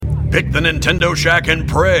Pick the Nintendo Shack and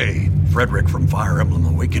pray. Frederick from Fire Emblem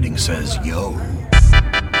Awakening says, yo.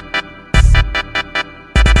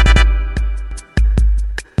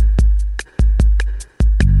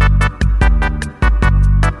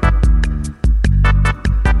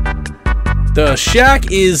 The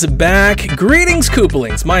Shack is back. Greetings,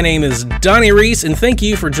 Koopalings. My name is Donnie Reese, and thank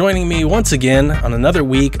you for joining me once again on another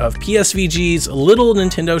week of PSVG's Little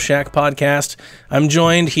Nintendo Shack podcast. I'm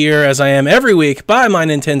joined here, as I am every week, by my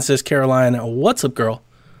Nintendo sis, Caroline. What's up, girl?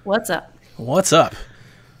 What's up? What's up?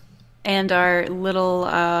 And our little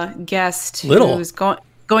guest who's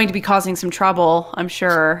going to be causing some trouble, I'm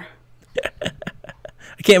sure.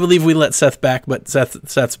 I can't believe we let Seth back, but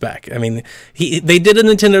Seth's back. I mean, they did a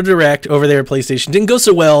Nintendo Direct over there at PlayStation. Didn't go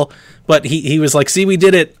so well, but he was like, see, we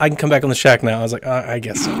did it. I can come back on the Shack now. I was like, I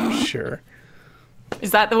guess so, sure.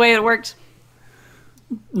 Is that the way it worked?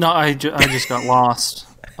 No, I just got lost.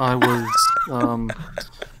 I was...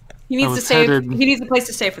 he needs to stay. He needs a place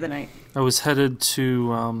to stay for the night. I was headed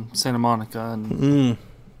to Santa Monica and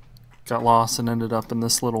got lost and ended up in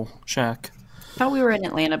this little shack. Thought we were in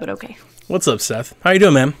Atlanta, but okay. What's up, Seth? How you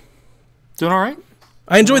doing, man? Doing all right.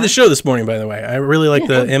 I enjoyed the show this morning, by the way. I really like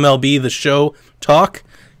the MLB, the show talk.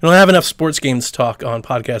 You don't have enough sports games talk on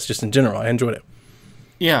podcasts just in general. I enjoyed it.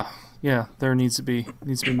 Yeah. There needs to be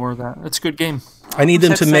more of that. It's a good game. I need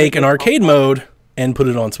them to make an arcade mode and put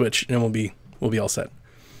it on Switch, and we'll be all set.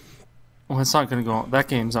 Well, it's not going to go on. That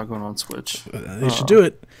game's not going on Switch. They should do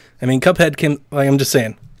it. I mean, Cuphead can. Like, I'm just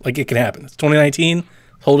saying, like, it can happen. It's 2019.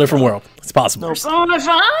 Whole different world. It's possible. Persona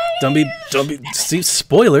 5? Don't be. See,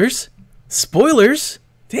 spoilers.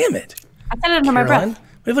 Damn it. I said it under my breath.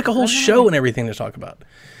 We have like a whole show and everything to talk about.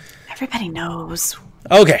 Everybody knows.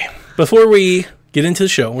 Okay, before we get into the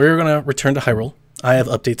show, we're going to return to Hyrule. I have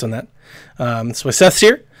updates on that. So Seth's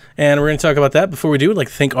here, and we're going to talk about that. Before we do, I'd like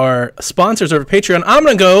to thank our sponsors over Patreon. I'm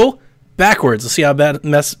going to go backwards. Let's see how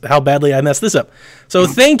badly I messed this up. So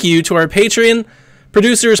thank you to our Patreon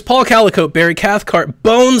producers, Paul Calicote, Barry Cathcart,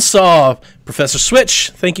 Bonesaw, Professor Switch,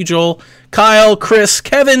 thank you, Joel, Kyle, Chris,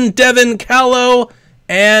 Kevin, Devin, Callow,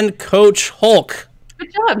 and Coach Hulk.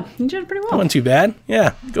 Good job. You did pretty well. That wasn't too bad.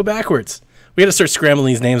 Yeah, go backwards. We got to start scrambling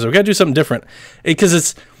these names. We got to do something different. Because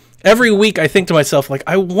it's every week I think to myself, like,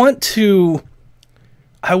 I want to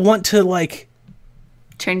like...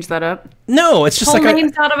 Change that up? No, it's just pull like...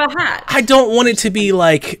 names out of a hat. I don't want it to be,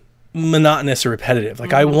 like... monotonous or repetitive.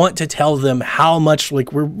 Like I want to tell them how much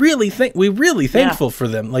like we're really thankful for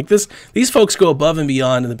them. Like these folks go above and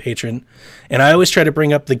beyond in the Patreon, and I always try to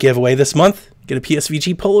bring up the giveaway this month. Get a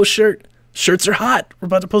PSVG polo shirt. Shirts are hot. We're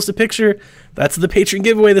about to post a picture. That's the Patreon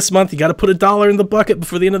giveaway this month. You got to put $1 in the bucket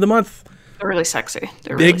before the end of the month. They're really sexy.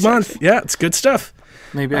 They're big really month. Sexy. Yeah, it's good stuff.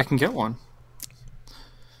 Maybe I can get one.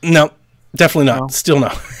 No, definitely not. No. Still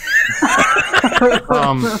no.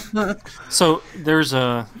 So there's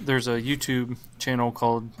a YouTube channel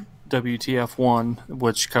called WTF1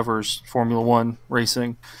 which covers Formula One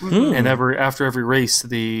racing, and after every race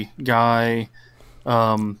the guy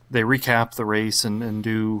they recap the race and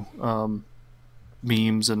do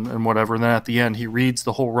memes and whatever, and then at the end he reads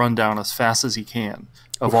the whole rundown as fast as he can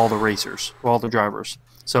of all the racers, all the drivers.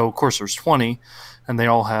 So of course there's 20 and they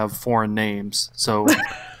all have foreign names, so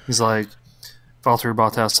he's like Valtteri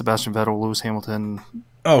Bottas, Sebastian Vettel, Lewis Hamilton.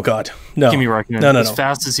 Oh God, no! Kimi Räikkönen. No. As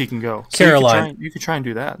fast as he can go. So Caroline, you could try and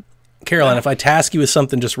do that. Caroline, if I task you with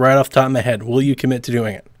something just right off the top of my head, will you commit to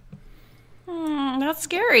doing it? That's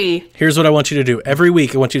scary. Here's what I want you to do. Every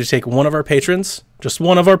week, I want you to take one of our patrons, just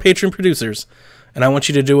one of our patron producers, and I want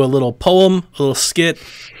you to do a little poem, a little skit,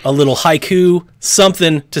 a little haiku,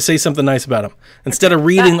 something to say something nice about them. Instead of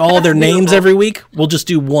reading all their names every week, we'll just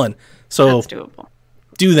do one. So that's doable.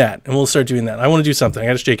 Do that, and we'll start doing that. I want to do something. I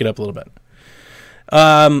got to shake it up a little bit.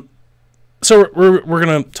 So we're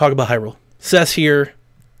going to talk about Hyrule. Seth's here.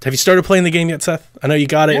 Have you started playing the game yet, Seth? I know you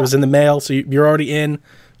got it. Yeah. It was in the mail, so you're already in.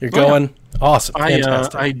 You're going. Yeah. Awesome.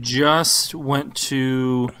 Fantastic. I just went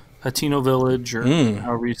to Hateno Village, or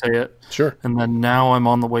however you say it. Sure. And then now I'm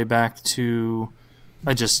on the way back to...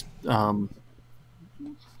 I just, went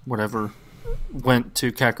to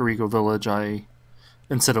Kakariko Village.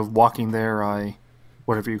 Instead of walking there,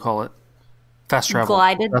 whatever you call it, fast travel.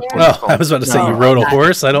 Glided there? Oh, I was about to say you rode a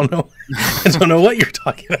horse. I don't know. I don't know what you're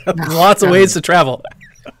talking about. There's lots of ways to travel.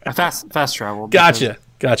 Fast travel. Gotcha.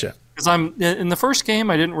 Because in the first game,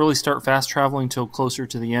 I didn't really start fast traveling until closer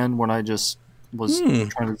to the end when I just was trying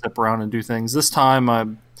to zip around and do things. This time,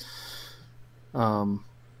 I'm kind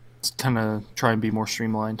of try and be more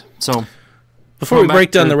streamlined. So before we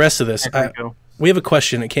break down the rest of this, we have a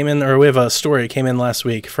question. It came in, or we have a story. It came in last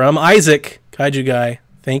week from Isaac, Kaiju Guy.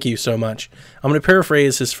 Thank you so much. I'm going to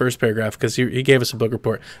paraphrase his first paragraph because he gave us a book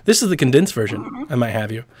report. This is the condensed version. I might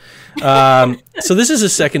have you. So this is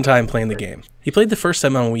his second time playing the game. He played the first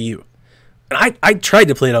time on Wii U. And I tried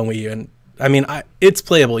to play it on Wii U, and I mean, it's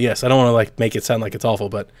playable, yes. I don't want to like make it sound like it's awful,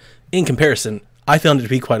 but in comparison, I found it to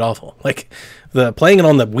be quite awful. Like, the playing it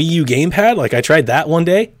on the Wii U gamepad, like I tried that one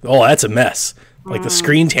day. Oh, that's a mess. Like the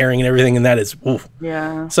screen tearing and everything, and that is, oof.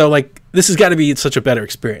 Yeah. So, like, this has got to be such a better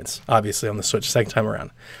experience, obviously, on the Switch, second time around.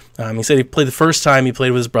 He said he played the first time he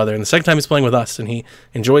played with his brother, and the second time he's playing with us, and he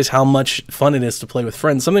enjoys how much fun it is to play with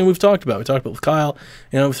friends. Something we've talked about. We talked about with Kyle,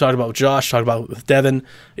 we've talked about with Josh, talked about with Devin.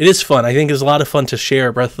 It is fun. I think it's a lot of fun to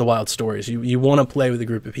share Breath of the Wild stories. You want to play with a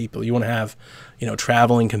group of people. You want to have,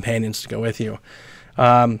 traveling companions to go with you.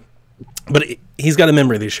 But he's got a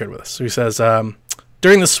memory that he shared with us. So he says,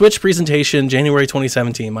 during the Switch presentation, January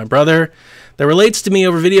 2017, my brother that relates to me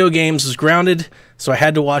over video games was grounded, so I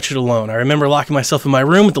had to watch it alone. I remember locking myself in my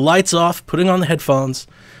room with the lights off, putting on the headphones.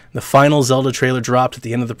 The final Zelda trailer dropped at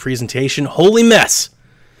the end of the presentation. Holy mess!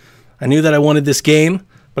 I knew that I wanted this game,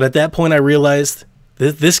 but at that point I realized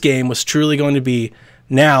that this game was truly going to be.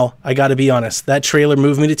 Now, I gotta be honest, that trailer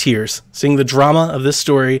moved me to tears. Seeing the drama of this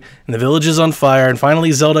story, and the village is on fire, and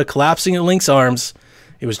finally Zelda collapsing in Link's arms,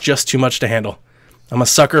 it was just too much to handle. I'm a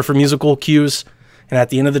sucker for musical cues, and at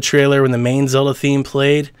the end of the trailer, when the main Zelda theme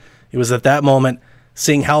played, it was at that moment,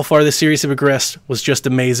 seeing how far the series had progressed was just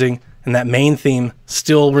amazing, and that main theme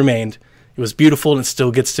still remained. It was beautiful, and it still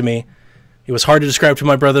gets to me. It was hard to describe to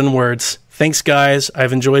my brother in words. Thanks, guys.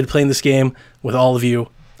 I've enjoyed playing this game with all of you.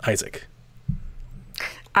 Isaac.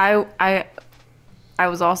 I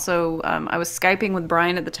was also I was Skyping with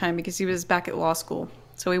Brian at the time because he was back at law school,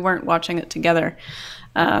 so we weren't watching it together.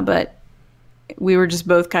 But we were just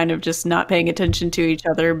both kind of just not paying attention to each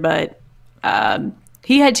other. But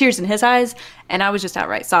he had tears in his eyes, and I was just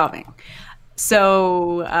outright sobbing.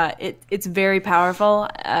 So it's very powerful.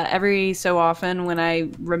 Every so often when I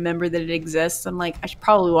remember that it exists, I'm like, I should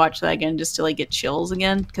probably watch that again just to like get chills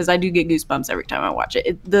again, because I do get goosebumps every time I watch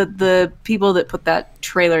it. The people that put that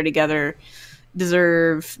trailer together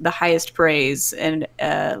deserve the highest praise and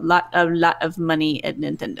a lot of money at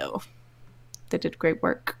Nintendo. They did great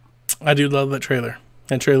work. I do love that trailer.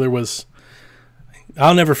 That trailer was...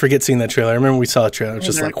 I'll never forget seeing that trailer. I remember we saw the trailer. It was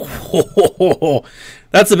just like, whoa.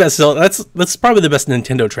 That's the best. That's probably the best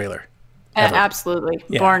Nintendo trailer. Absolutely.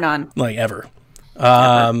 Yeah. Bar none. Like ever.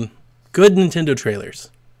 Good Nintendo trailers.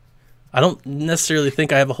 I don't necessarily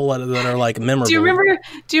think I have a whole lot of that are like memorable. Do you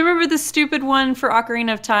remember the stupid one for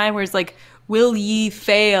Ocarina of Time where it's like, will ye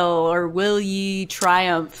fail or will ye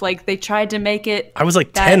triumph? Like they tried to make it. I was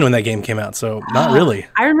like 10 when that game came out, so not really.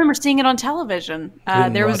 I remember seeing it on television.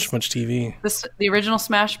 There was much TV. The original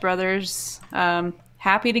Smash Brothers,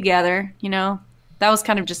 Happy Together. That was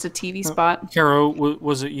kind of just a TV spot. Caro,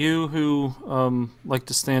 was it you who liked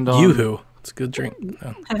to stand on? Yoo-hoo. It's a good drink.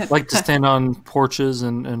 No. Like to stand on porches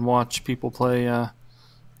and watch people play.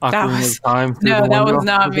 Ocarina of Time. No, that was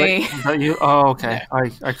not me. Was that you? Oh, okay.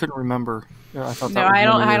 I couldn't remember. I thought that was I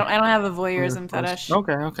don't have a voyeurism fetish.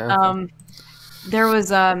 Okay. There was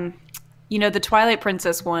the Twilight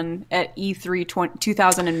Princess one at E3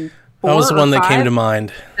 2004. That was the one that came to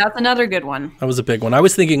mind. That's another good one. That was a big one. I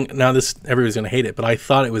was thinking everybody's gonna hate it, but I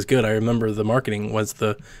thought it was good. I remember the marketing was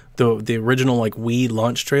the original like Wii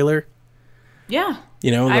launch trailer. Yeah.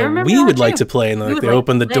 We would like to play, and they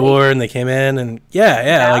opened the door and they came in, and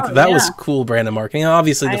that was cool brand of marketing.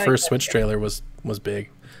 Obviously, the first Switch trailer was big,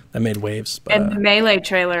 that made waves. But, and the Melee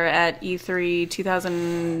trailer at E3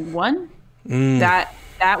 2001, that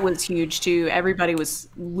was huge too. Everybody was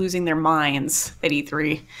losing their minds at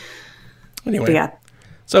E3. Anyway,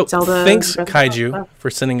 so Zelda, thanks Kaiju for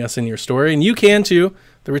sending us in your story, and you can too.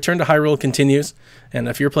 The Return to Hyrule continues. And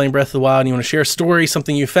if you're playing Breath of the Wild and you want to share a story,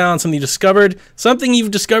 something you found, something you discovered, something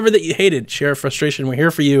you've discovered that you hated, share a frustration. We're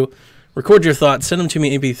here for you. Record your thoughts, send them to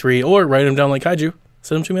me MP3, or write them down like Kaiju.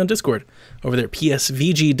 Send them to me on Discord. Over there,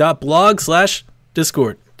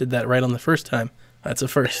 psvg.blog/Discord. Did that right on the first time. That's a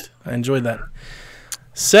first. I enjoyed that.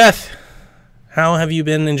 Seth, how have you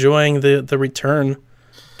been enjoying the return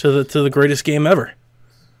to the greatest game ever?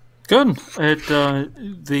 Good. In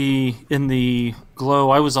the glow,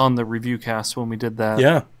 I was on the review cast when we did that.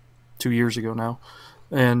 Yeah. 2 years ago now,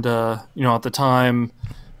 and at the time,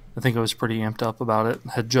 I think I was pretty amped up about it.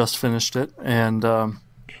 Had just finished it, and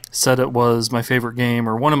said it was my favorite game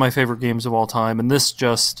or one of my favorite games of all time. And this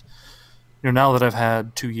just, now that I've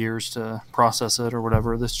had 2 years to process it or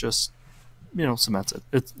whatever, this just, cements it.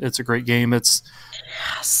 It's a great game.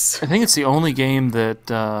 Yes. I think it's the only game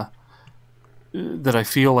that I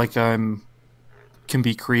feel like can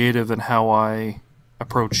be creative in how I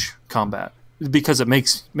approach combat. because it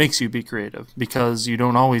makes you be creative, because you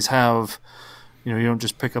don't always have, you don't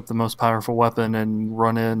just pick up the most powerful weapon and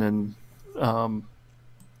run in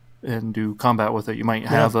and do combat with it. You might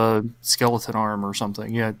have a skeleton arm or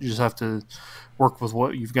something. Yeah, you just have to work with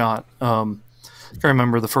what you've got. I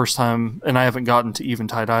remember the first time, and I haven't gotten to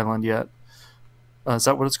Eventide Island yet. Is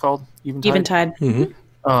that what it's called? Eventide. Mm-hmm.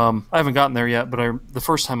 I haven't gotten there yet, but the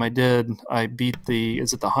first time I did, I beat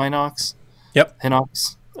is it the Hinox? Yep.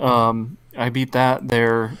 Hinox. I beat that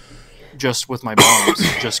there just with my bombs,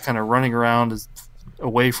 just kind of running around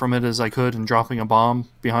away from it as I could and dropping a bomb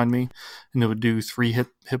behind me, and it would do 3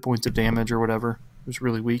 hit points of damage or whatever. It was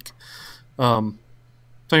really weak. So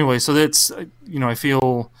anyway, so that's, I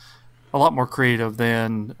feel a lot more creative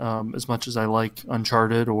than as much as I like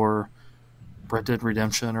Uncharted or Red Dead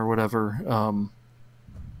Redemption or whatever.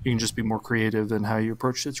 You can just be more creative in how you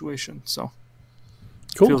approach situations. So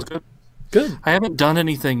Cool. Feels good. Good. I haven't done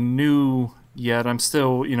anything new yet. I'm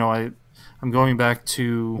still, I'm going back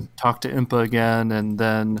to talk to Impa again, and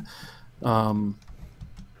then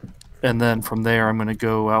from there I'm going to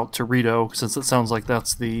go out to Rito, since it sounds like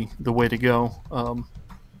that's the way to go,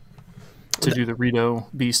 to do the Rito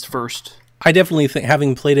Beast first. I definitely think,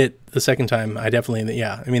 having played it the second time, that's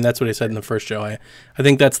what I said in the first show. I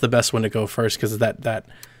think that's the best one to go first, because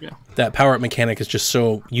that power up mechanic is just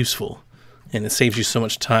so useful, and it saves you so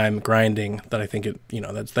much time grinding that I think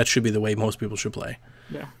that should be the way most people should play.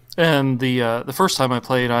 Yeah. And the first time I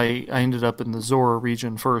played, I ended up in the Zora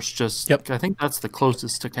region first. I think that's the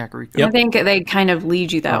closest to Kakariko. Yep. I think they kind of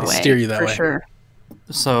lead you that way. Steer you that way. For sure.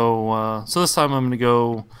 So this time I'm going to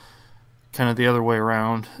go kind of the other way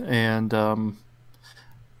around and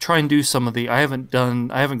try and do some of the. I haven't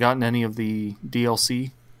gotten any of the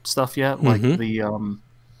DLC stuff yet, like the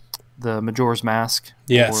Majora's Mask.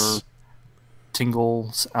 Yes. Or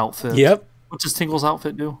Tingle's outfit. Yep. What does Tingle's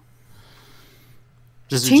outfit do?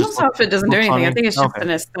 Tingle's outfit doesn't do anything. I think it's just an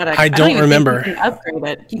aesthetic. I don't remember. You can upgrade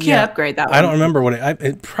it. You can't upgrade that one. I don't remember what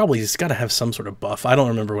it probably has got to have some sort of buff. I don't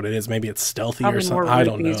remember what it is. Maybe it's stealthy probably or something. More I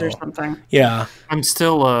don't know. or something. Yeah. I'm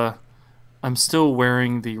still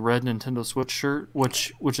wearing the red Nintendo Switch shirt,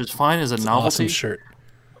 which is fine as a novelty. Awesome shirt.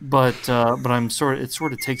 But it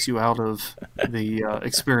sort of takes you out of the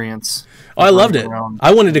experience. Oh, I loved it.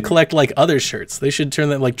 I wanted to collect like other shirts. They should turn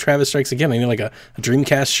that like Travis Strikes Again. I need like a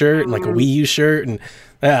Dreamcast shirt and like a Wii U shirt, and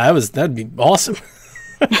that'd be awesome.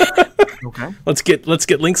 Okay. Let's get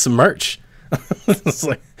Link some merch. It's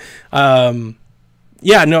like, the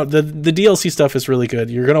DLC stuff is really good.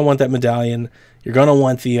 You're gonna want that medallion. You're gonna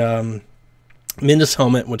want the Midas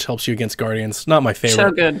helmet, which helps you against Guardians. Not my favorite. So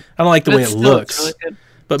good. I don't like the way it looks. Really good.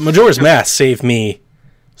 But Majora's Mask saved me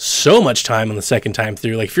so much time on the second time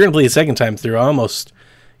through. Like, if you're going to play the second time through, you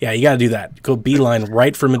got to do that. Go beeline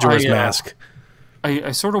right for Majora's Mask.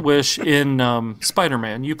 I sort of wish in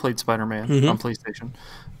Spider-Man, you played Spider-Man on PlayStation,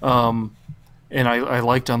 and I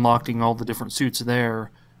liked unlocking all the different suits there,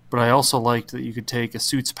 but I also liked that you could take a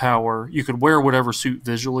suit's power. You could wear whatever suit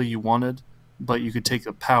visually you wanted, but you could take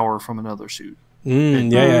the power from another suit.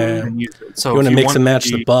 And use it. So you want to mix and match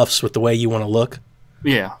the buffs with the way you want to look.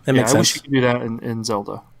 Yeah, that makes sense. I wish you could do that in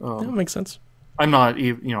Zelda. That makes sense. I'm not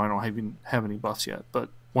even, I don't even have any buffs yet, but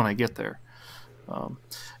when I get there,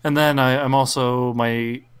 and then I'm also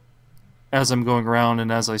as I'm going around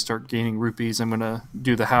and as I start gaining rupees, I'm gonna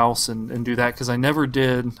do the house and do that, because I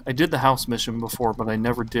did the house mission before, but I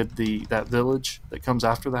never did that village that comes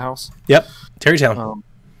after the house. Yep, Terrytown.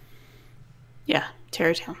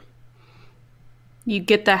 Terrytown. You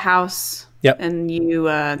get the house. Yep. And you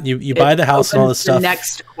buy the house and all this stuff. The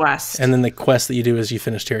next quest. And then the quest that you do is you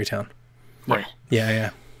finish Terrytown. Right. Yeah.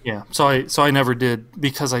 So I never did,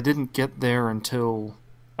 because I didn't get there until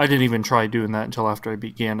I didn't even try doing that until after I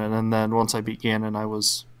beat Ganon, and then once I beat Ganon, I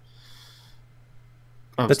was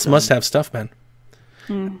that's must-have stuff, man.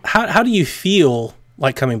 How do you feel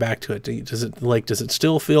like coming back to it? Does it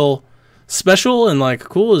still feel special and like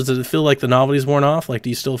cool? Does it feel like the novelty's worn off? Like, do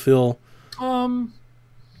you still feel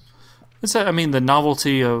the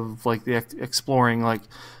novelty of like the exploring, like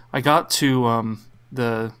I got to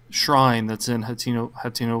the shrine that's in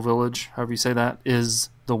Hateno Village, however you say that, is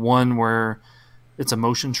the one where it's a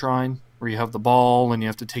motion shrine where you have the ball and you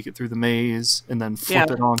have to take it through the maze and then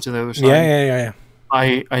flip it onto the other side. Yeah.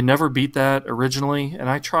 I never beat that originally, and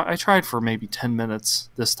I tried for maybe 10 minutes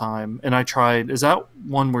this time, and is that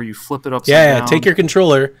one where you flip it upside down? Yeah, take your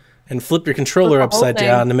controller and flip your controller upside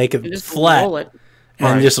down to make it flat.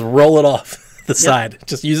 And just roll it off the side.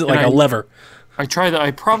 Just use it like a lever. I tried that. I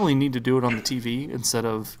probably need to do it on the TV instead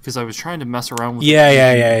of, because I was trying to mess around with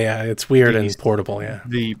Yeah. It's weird and portable, yeah.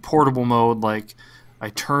 The portable mode, like I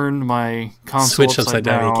turned my console Switch upside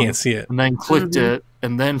down, you can't see it. And then clicked it,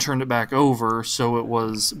 and then turned it back over, so it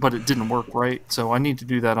was... But it didn't work right, so I need to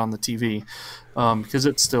do that on the TV, because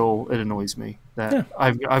it annoys me that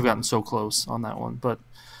I've gotten so close on that one. But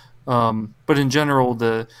in general,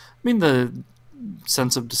 the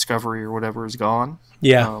sense of discovery or whatever is gone.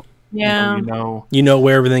 Yeah. Yeah. You know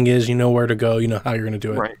where everything is, you know where to go, you know how you're going to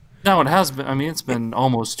do it. Right. No, it has been... I mean, it's been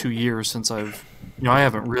almost 2 years since I've... I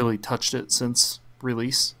haven't really touched it since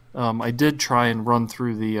release. I did try and run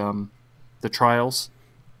through the trials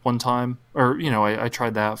one time, or I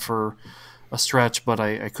tried that for a stretch, but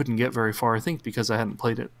I couldn't get very far, I think because I hadn't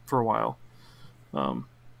played it for a while. So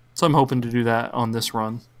I'm hoping to do that on this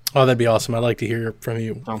run. Oh, that'd be awesome. I'd like to hear from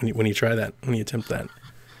you when you try that, when you attempt that.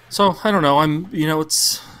 So I don't know,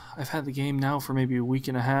 I've had the game now for maybe a week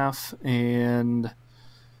and a half, and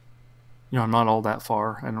I'm not all that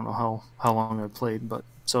far. I don't know how long I've played, but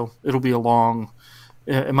so it'll be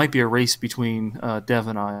it might be a race between Dev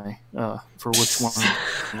and I for which one of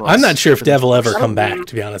us. I'm not sure if Dev will ever come back,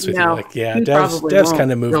 to be honest with you. Dev's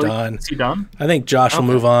kind of moved on. Is he done? I think Josh will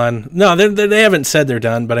move on. No, they haven't said they're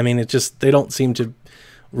done, but I mean, they don't seem to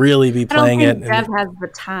really be playing it. Dev has the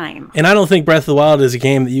time. And I don't think Breath of the Wild is a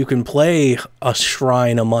game that you can play a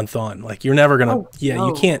shrine a month on. Like, you're never going to...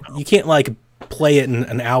 you can't like play it in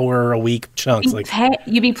an hour a week chunks.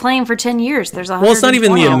 You'd be playing for 10 years. There's it's not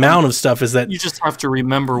even the amount of stuff, is that you just have to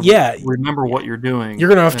remember what you're doing. You're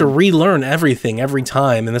gonna have to relearn everything every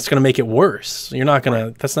time, and that's gonna make it worse. You're not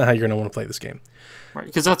gonna that's not how you're gonna want to play this game. Right,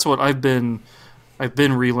 because that's what I've been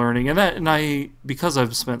relearning, because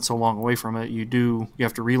I've spent so long away from it, you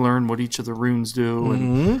have to relearn what each of the runes do,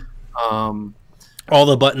 and all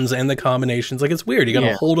the buttons and the combinations. Like, it's weird. You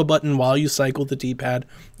gotta hold a button while you cycle the D-pad.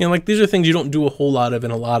 These are things you don't do a whole lot of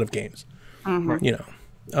in a lot of games.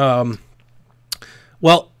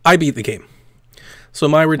 Well, I beat the game. So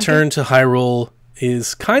my return to Hyrule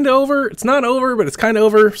is kind of over. It's not over, but it's kind of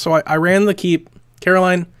over. So I ran the keep.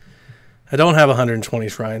 Caroline, I don't have 120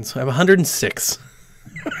 shrines. I have 106.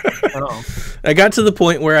 I got to the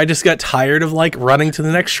point where I just got tired of running to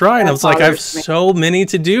the next shrine. I was like, I have so many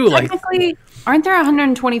to do. Technically, aren't there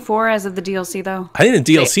 124 as of the DLC though? I think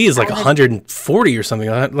the DLC is 140 or something.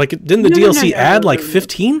 Didn't the DLC add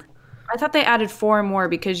 15? I thought they added 4 more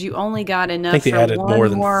because you only got enough. I think they added more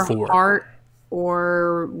than 4. Heart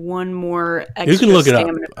or one more extra. You can look it up.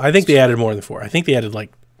 Stamina. I think they added more than 4. I think they added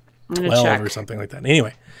 12 or something like that.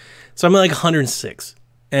 Anyway, so I'm at 106,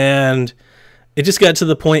 and it just got to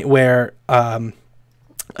the point where I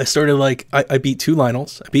started I beat 2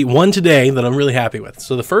 Lionels. I beat one today that I'm really happy with.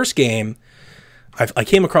 So the first game, I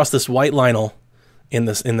came across this white Lionel in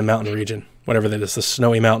the mountain region, whatever that is, the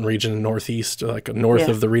snowy mountain region northeast, north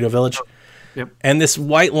of the Rito village. Yep. And this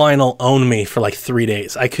white Lionel owned me for 3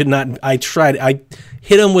 days. I could not. I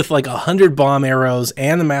hit him with 100 bomb arrows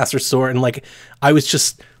and the Master Sword, and I was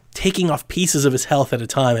just taking off pieces of his health at a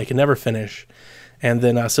time. I could never finish. And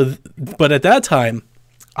then but at that time,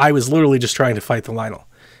 I was literally just trying to fight the Lionel.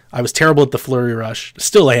 I was terrible at the flurry rush.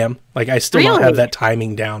 Still am. I still don't have that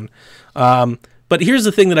timing down. But here's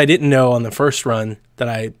the thing that I didn't know on the first run that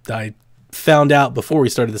I found out before we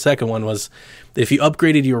started the second one was that if you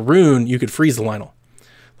upgraded your rune, you could freeze the Lionel.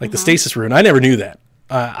 The stasis rune. I never knew that.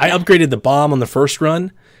 I upgraded the bomb on the first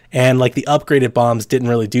run, and the upgraded bombs didn't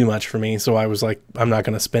really do much for me, so I was I'm not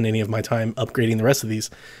going to spend any of my time upgrading the rest of these.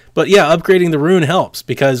 But yeah, upgrading the rune helps,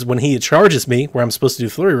 because when he charges me, where I'm supposed to do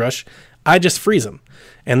flurry rush, I just freeze him.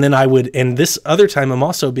 And then and this other time I'm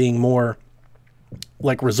also being more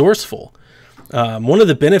resourceful. One of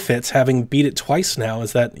the benefits, having beat it twice now,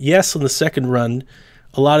 is that yes, on the second run,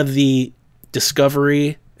 a lot of the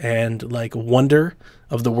discovery and wonder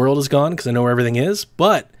of the world is gone because I know where everything is,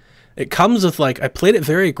 but it comes with I played it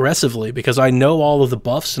very aggressively because I know all of the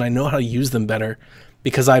buffs and I know how to use them better,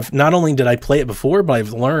 because I've not only did I play it before, but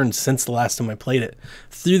I've learned since the last time I played it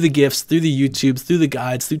through the gifts, through the YouTubes, through the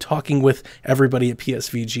guides, through talking with everybody at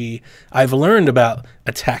PSVG. I've learned about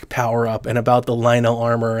attack power up and about the Lino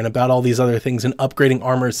armor and about all these other things and upgrading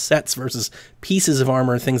armor sets versus pieces of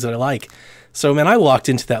armor and things that I like. So man, I walked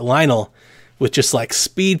into that Lionel with just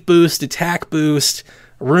speed boost, attack boost,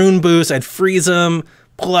 rune boost. I'd freeze him,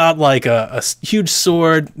 pull out a huge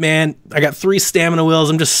sword. Man, I got 3 stamina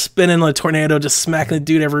wheels. I'm just spinning like a tornado, just smacking the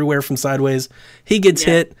dude everywhere from sideways. He gets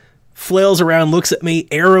hit, flails around, looks at me,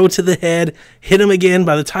 arrow to the head, hit him again.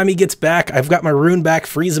 By the time he gets back, I've got my rune back,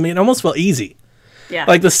 freezing me. It almost felt easy. Yeah.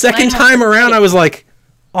 The second time around, I was like,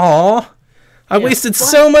 aw, I wasted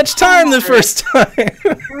so much time the first time.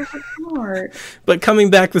 But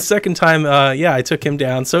coming back the second time, I took him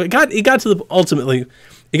down. So it got to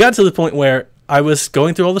the point where I was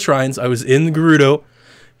going through all the shrines. I was in the Gerudo.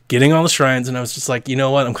 getting all the shrines, and I was just like, you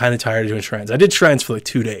know what? I'm kind of tired of doing shrines. I did shrines for like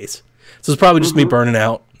 2 days. So it's probably just me burning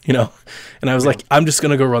out, you know? And I was like, I'm just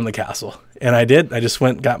going to go run the castle. And I did. I just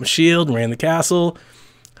went, got my shield, and ran the castle,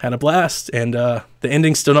 had a blast. And the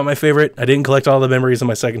ending's still not my favorite. I didn't collect all the memories on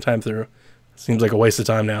my second time through. Seems like a waste of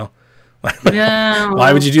time now. Yeah.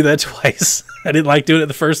 Why would you do that twice? I didn't like doing it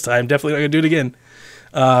the first time. Definitely not going to do it again.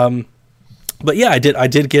 But yeah, I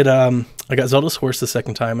did get, I got Zelda's Horse the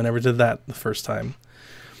second time. I never did that the first time.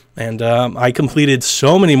 And I completed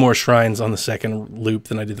so many more shrines on the second loop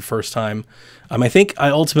than I did the first time. I think I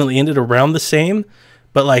ultimately ended around the same,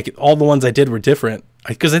 but like all the ones I did were different.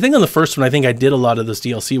 Because I think on the first one, I think I did a lot of those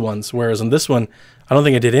DLC ones, whereas on this one, I don't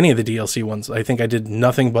think I did any of the DLC ones. I think I did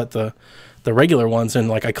nothing but the regular ones, and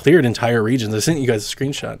like I cleared entire regions. I sent you guys a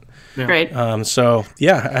screenshot. Yeah. Great. So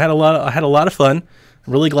yeah, I had a lot of fun.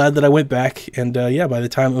 Really glad that I went back, and yeah, by the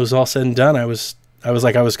time it was all said and done, I was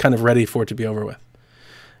kind of ready for it to be over with.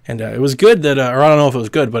 And it was good that, or I don't know if it was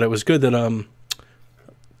good, but it was good that,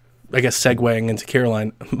 I guess segueing into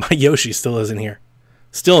Caroline, my Yoshi still isn't here.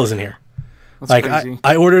 That's Like crazy.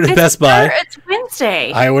 I ordered it at Best Buy. It's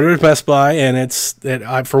Wednesday. I ordered it at Best Buy, and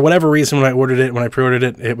for whatever reason when I pre-ordered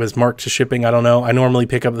it, it was marked to shipping. I don't know. I normally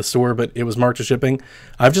pick up at the store, but it was marked to shipping.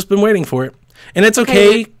 I've just been waiting for it, and it's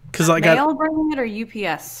okay because I got mail bringing it or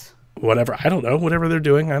UPS. whatever. I don't know. Whatever they're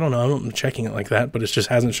doing, I don't know. I'm checking it like that, but it just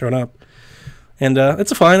hasn't shown up. And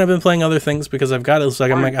it's fine. I've been playing other things because I've got it. It's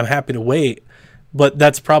like I'm happy to wait, but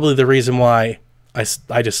that's probably the reason why I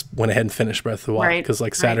just went ahead and finished Breath of the Wild, because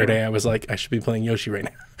like Saturday I was like, I should be playing Yoshi right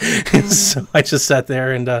now. So I just sat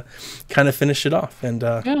there and kind of finished it off. And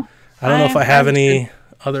I don't know if I have any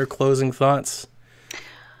other closing thoughts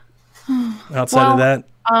outside of that.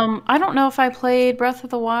 I don't know if I played Breath of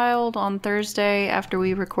the Wild on Thursday after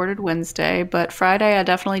we recorded Wednesday, but Friday I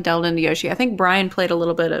definitely delved into Yoshi. I think Brian played a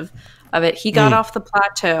little bit of it. He got off the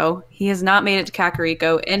plateau. He has not made it to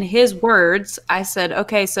Kakariko. In his words, I said,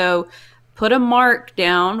 okay, so put a mark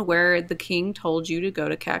down where the king told you to go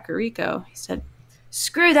to Kakariko. He said,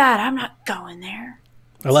 screw that. I'm not going there.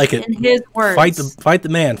 I like it. In his words. Fight the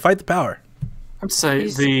man. Fight the power. I'd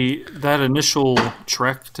say that initial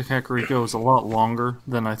trek to Kakariko is a lot longer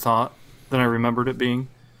than I remembered it being.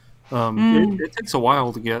 It takes a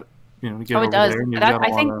while to get over it does. there. And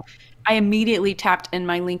I think I immediately tapped in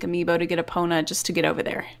my Link amiibo to get Epona just to get over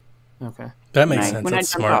there. Okay, that makes sense. That's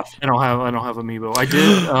smart. I don't have amiibo. I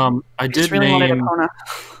do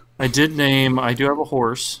have a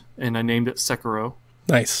horse, and I named it Sekiro.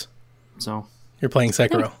 Nice. So you're playing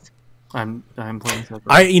Sekiro. I'm playing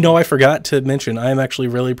Sekiro. I forgot to mention, I am actually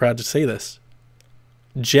really proud to say this.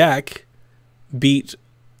 Jack beat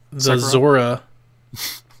the Sekiro? Zora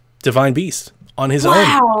Divine Beast on his own.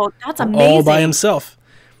 Wow, that's amazing. All by himself.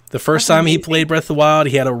 The first time he played Breath of the Wild,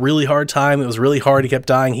 he had a really hard time. It was really hard. He kept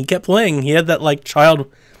dying. He kept playing. He had that like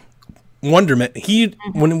child wonderment.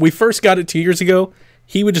 When we first got it 2 years ago,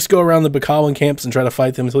 he would just go around the Bakawan camps and try to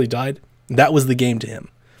fight them until he died. That was the game to him.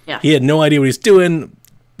 Yeah. He had no idea what he was doing,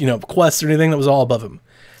 quests or anything. That was all above him.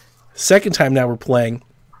 Second time now we're playing,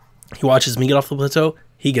 he watches me get off the plateau.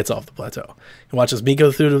 He gets off the plateau. He watches me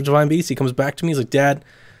go through the Divine Beast. He comes back to me. He's like, Dad,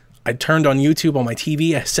 I turned on YouTube on my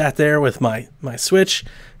TV. I sat there with my Switch,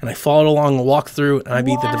 and I followed along a walkthrough, and I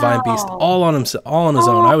beat the Divine Beast all on his own.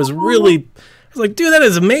 I was like, dude, that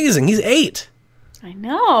is amazing. He's 8. I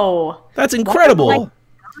know. That's incredible.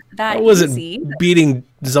 That I wasn't easy. beating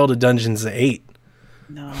Zelda Dungeons at 8.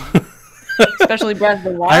 No. Especially Breath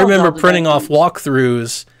of the Wild. I remember printing off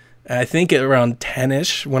walkthroughs, I think at around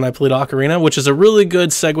 10-ish when I played Ocarina, which is a really good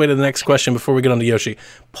segue to the next question before we get on to Yoshi.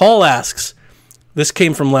 Paul asks, this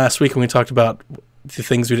came from last week when we talked about the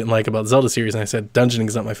things we didn't like about Zelda series, and I said dungeoning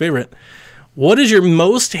is not my favorite. What is your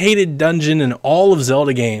most hated dungeon in all of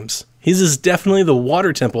Zelda games? His is definitely the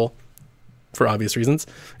Water Temple, for obvious reasons,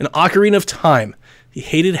 and Ocarina of Time. He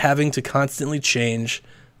hated having to constantly change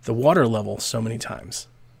the water level so many times.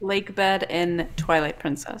 Lake Bed in Twilight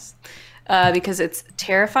Princess. Because it's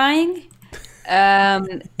terrifying.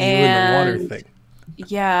 And the water thing.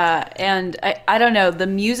 Yeah, and I don't know. The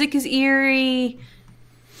music is eerie.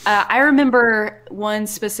 I remember one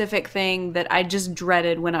specific thing that I just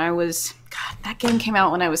dreaded when I was... God, that game came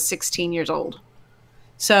out when I was 16 years old.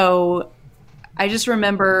 So I just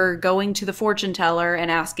remember going to the fortune teller and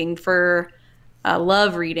asking for a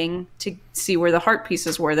love reading to see where the heart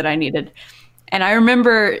pieces were that I needed. And I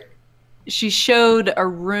remember she showed a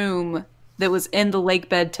room that was in the Lake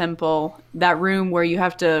Bed Temple, that room where you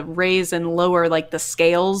have to raise and lower like the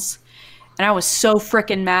scales. And I was so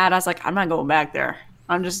freaking mad. I was like, I'm not going back there.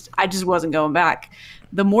 I just wasn't going back.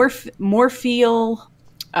 The more feel,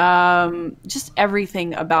 just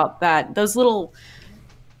everything about that. Those little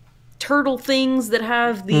turtle things that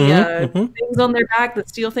have the things on their back that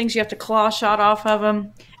steal things. You have to claw shot off of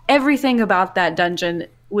them. Everything about that dungeon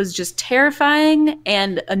was just terrifying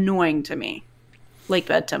and annoying to me. Lake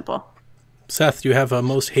Bed Temple. Seth, do you have a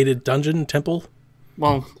most hated dungeon temple?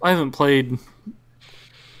 Well, I haven't played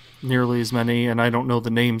nearly as many, and I don't know the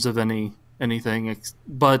names of anything.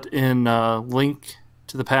 But in Link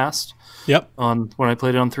to the Past, when I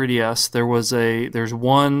played it on 3DS, there's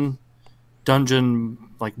one dungeon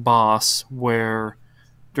like boss where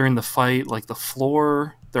during the fight, like the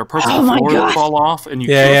floor, there are parts of the floor that fall off, and you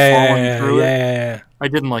keep falling through it. Yeah. I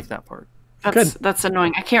didn't like that part. That's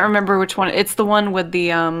annoying. I can't remember which one. It's the one with the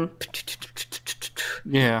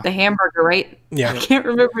the hamburger, right? Yeah. I can't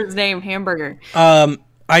remember his name. Hamburger. I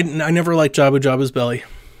never liked Jabu Jabu's belly.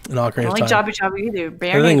 In all I don't like Jabu Jabu either.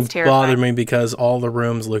 Everything bothered me because all the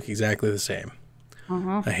rooms look exactly the same.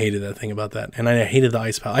 I hated that thing about that. And I hated the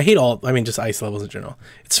ice palace. Just ice levels in general.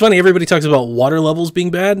 It's funny, everybody talks about water levels being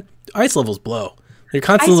bad. Ice levels blow. You're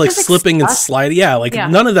constantly slipping and sliding. Yeah,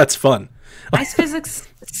 none of that's fun. Ice physics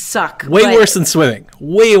suck. Way worse than swimming.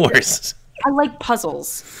 Way worse. I like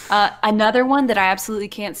puzzles. Another one that I absolutely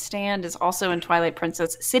can't stand is also in Twilight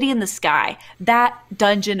Princess, City in the Sky. That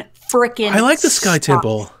dungeon frickin' I like the Sky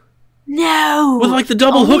Temple. No! With like the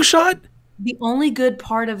double hook shot? The only good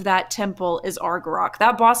part of that temple is Argarok.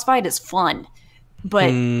 That boss fight is fun. But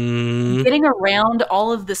getting around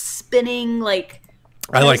all of the spinning, like,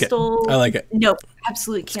 I like it. No,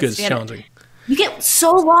 absolutely can't stand it's challenging. it. You get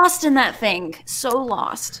so lost in that thing. So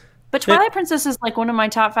lost. But Twilight Princess is like one of my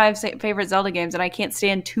top 5 favorite Zelda games, and I can't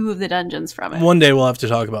stand 2 of the dungeons from it. One day we'll have to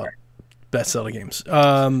talk about best Zelda games.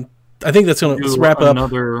 I think that's going to wrap up.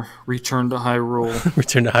 Another Return to Hyrule.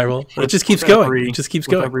 Return to Hyrule. It just keeps going. It just keeps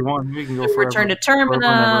going. Everyone. We can go forever. Return to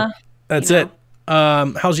Termina. That's it.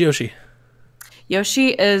 How's Yoshi? Yoshi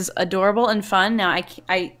is adorable and fun. Now,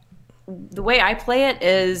 the way I play it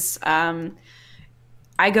is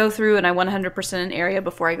I go through and I 100% an area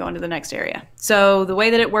before I go into the next area. So the way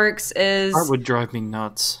that it works is... That would drive me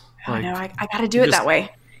nuts. I got to do it that way.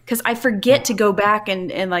 Because I forget to go back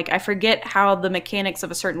and I forget how the mechanics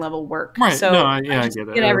of a certain level work. Right. So I get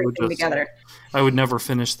it. Get everything together. I would never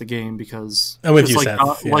finish the game because I'm with you,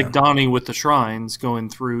 Seth. Like Donnie with the shrines, going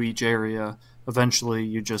through each area. Eventually,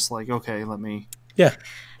 you just okay, let me. Yeah,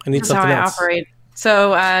 I need something else. That's how I operate.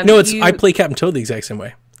 So I play Captain Toad the exact same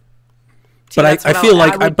way. But I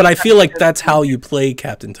feel like that's how you play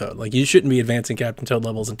Captain Toad. Like, you shouldn't be advancing Captain Toad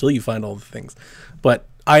levels until you find all the things. But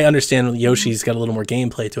I understand Yoshi's got a little more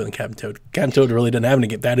gameplay to it than Captain Toad. Captain Toad really doesn't have any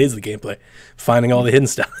game. That is the gameplay, finding all the hidden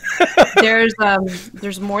stuff.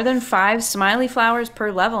 There's more than 5 smiley flowers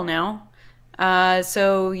per level now.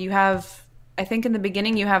 So you have, I think in the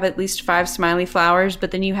beginning you have at least 5 smiley flowers,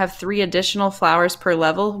 but then you have 3 additional flowers per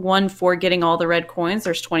level. 1 for getting all the red coins.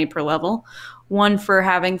 There's 20 per level. 1 for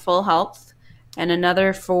having full health. And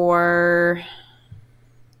another for,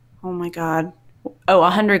 100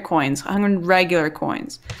 coins, 100 regular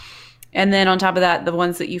coins. And then on top of that, the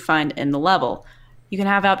ones that you find in the level. You can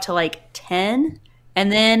have up to 10.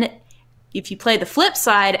 And then if you play the flip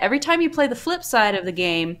side, every time you play the flip side of the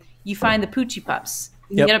game, you find the Poochie Pups.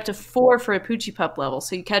 You can get up to 4 for a Poochie Pup level.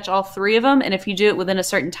 So you catch all 3 of them. And if you do it within a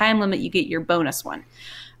certain time limit, you get your bonus one.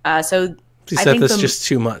 I think that's just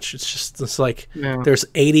too much. It's there's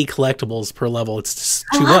 80 collectibles per level. It's just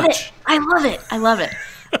too much. I love it.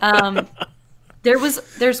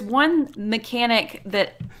 There's one mechanic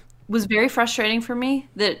that was very frustrating for me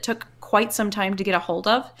that it took quite some time to get a hold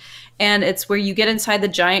of, and it's where you get inside the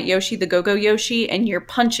giant Yoshi, the Go-Go Yoshi, and you're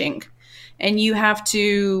punching, and you have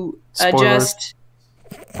to adjust.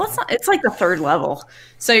 Well, it's like the 3rd level.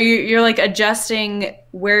 So you're adjusting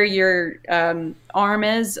where your arm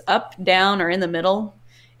is, up, down, or in the middle.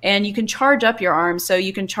 And you can charge up your arm. So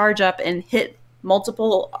you can charge up and hit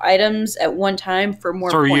multiple items at one time for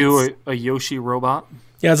more points. So are you a Yoshi robot?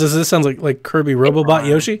 Yeah, this sounds like Kirby Robobot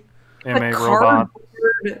Yoshi. A robot.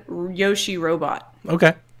 Yoshi robot.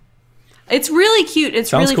 Okay. It's really cute. It's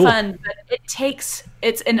Sounds really cool. fun. But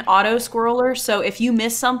it's an auto scroller. So if you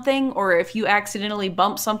miss something or if you accidentally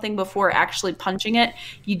bump something before actually punching it,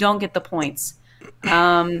 you don't get the points.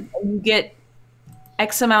 You get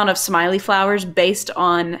X amount of smiley flowers based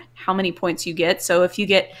on how many points you get. So if you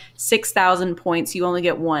get 6,000 points, you only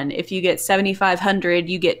get 1. If you get 7,500,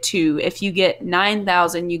 you get 2. If you get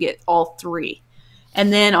 9,000, you get all 3.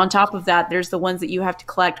 And then on top of that, there's the ones that you have to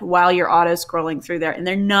collect while you're auto-scrolling through there. And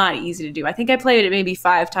they're not easy to do. I think I played it maybe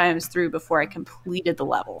 5 times through before I completed the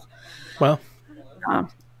level. Well.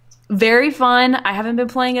 Very fun. I haven't been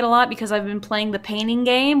playing it a lot because I've been playing the painting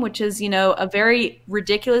game, which is, a very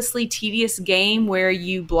ridiculously tedious game where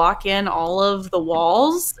you block in all of the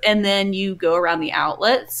walls and then you go around the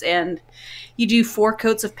outlets and you do 4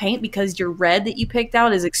 coats of paint because your red that you picked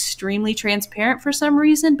out is extremely transparent for some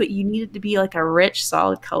reason, but you need it to be like a rich,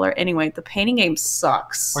 solid color. Anyway, the painting game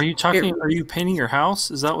sucks. Are you painting your house?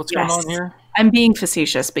 Is that what's going on here? I'm being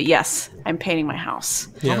facetious, but yes, I'm painting my house.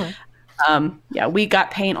 Yeah. We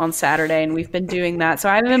got paint on Saturday and we've been doing that. So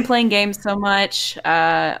I haven't been playing games so much.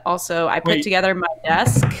 Also, I put together my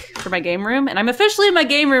desk for my game room and I'm officially in my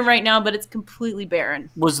game room right now, but it's completely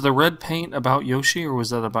barren. Was the red paint about Yoshi or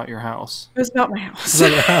was that about your house? It was about my house. It's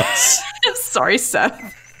about your house. Sorry,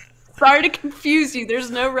 Seth. Sorry to confuse you.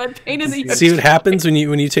 There's no red paint in the Yoshi. See what happens when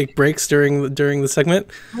you take breaks during the segment?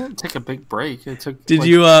 I didn't take a big break. It took.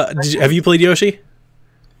 Have you played Yoshi?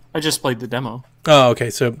 I just played the demo. Oh,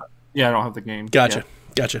 okay. So. Yeah, I don't have the game. Gotcha.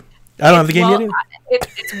 I don't have the game yet.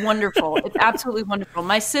 It's wonderful. It's absolutely wonderful.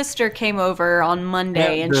 My sister came over on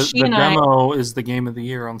Monday, and the demo is the game of the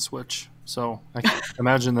year on Switch. So I can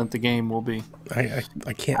imagine that the game will be. I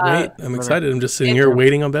can't wait. I'm excited. I'm just sitting here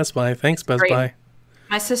waiting on Best Buy. Thanks, Best Buy.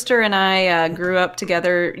 My sister and I grew up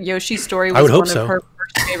together. Yoshi's Story was one of her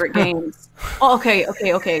first favorite games. Oh,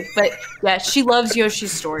 okay. But yeah, she loves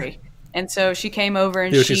Yoshi's Story. And so she came over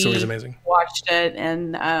and Yoshi's Story is amazing. Watched it,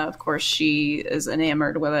 and of course she is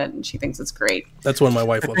enamored with it, and she thinks it's great. That's one my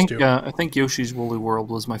wife loves too. I think Yoshi's Woolly World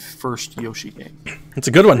was my first Yoshi game. It's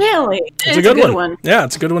a good one. Really? It's a good one. Yeah,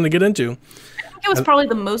 it's a good one to get into. I think it was probably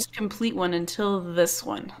the most complete one until this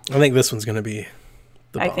one. I think this one's going to be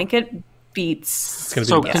the bomb. I think it beats. It's going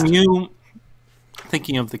to be the best. Can you,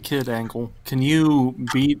 thinking of the kid angle, can you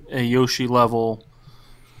beat a Yoshi level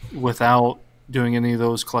without doing any of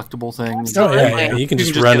those collectible things? Oh yeah. You can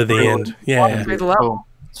just run to the end. Yeah.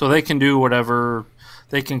 So they can do whatever.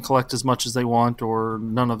 They can collect as much as they want, or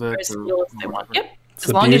none of it. As they want. Yep. It's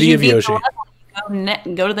the beauty of Yoshi.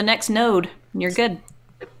 Go to the next node, and you're good.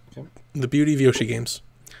 The beauty of Yoshi games.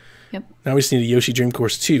 Yep. Now we just need a Yoshi Dream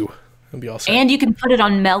Course 2. That'll be awesome. And you can put it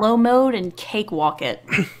on mellow mode and cakewalk it.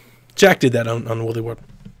 Jack did that on Woolly World.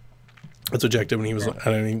 That's what Jack did when he was.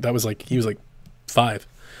 That was like he was like 5.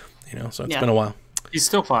 So it's been a while. He's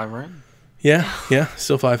still 5, right? Yeah,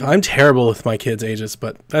 still 5. I'm terrible with my kids' ages,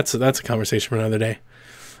 but that's a conversation for another day.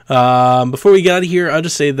 Before we get out of here, I'll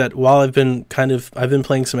just say that while I've been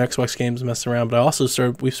playing some Xbox games, messing around, but I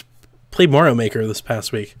also we've played Mario Maker this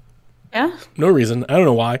past week. Yeah. No reason. I don't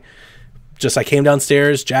know why. Just I came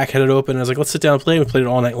downstairs, Jack had it open, and I was like, let's sit down and play. We played it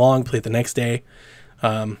all night long, played it the next day.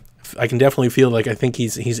 I can definitely feel like I think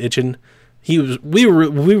he's itching. We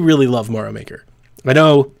really love Mario Maker.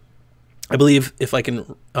 I believe if I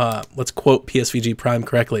can, let's quote PSVG Prime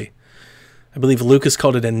correctly, I believe Lucas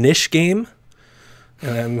called it a niche game,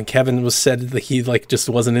 and Kevin said that he just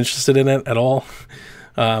wasn't interested in it at all.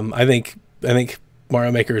 I think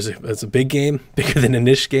Mario Maker is a big game, bigger than a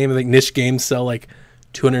niche game. I think niche games sell like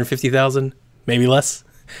 250,000, maybe less.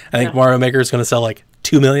 I think Mario Maker is going to sell like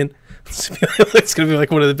 2 million. It's going to be like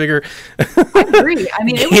one of the bigger I agree. I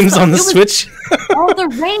mean, games on the Switch. All the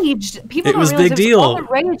rage. People it was don't realize big deal. All the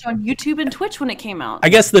rage on YouTube and Twitch when it came out. I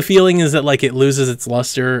guess the feeling is that it loses its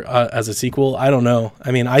luster as a sequel. I don't know. I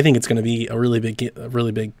mean, I think it's going to be a really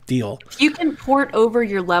big deal. If you can port over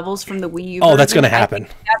your levels from the Wii U. Oh, that's going to happen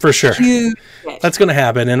for sure. Huge. That's going to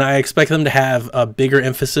happen, and I expect them to have a bigger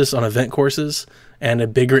emphasis on event courses and a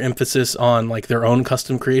bigger emphasis on their own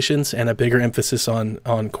custom creations and a bigger emphasis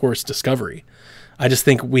on course discovery. I just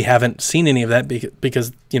think we haven't seen any of that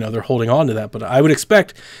because they're holding on to that. But I would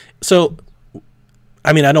expect. So,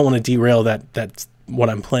 I mean, I don't want to derail that's what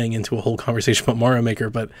I'm playing into a whole conversation about Mario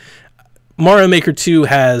Maker. But Mario Maker 2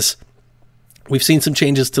 we've seen some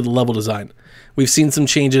changes to the level design. We've seen some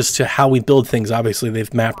changes to how we build things. Obviously,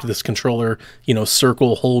 they've mapped this controller,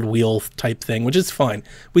 circle, hold, wheel type thing, which is fine.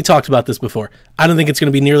 We talked about this before. I don't think it's going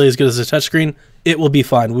to be nearly as good as a touchscreen. It will be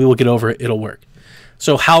fine. We will get over it. It'll work.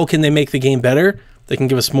 So how can they make the game better? They can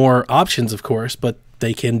give us more options, of course, but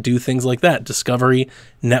they can do things like that. Discovery,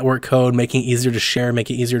 network code, making it easier to share, make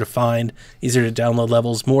it easier to find, easier to download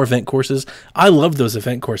levels, more event courses. I love those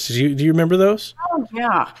event courses. Do you remember those? Oh,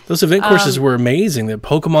 yeah. Those event courses were amazing. The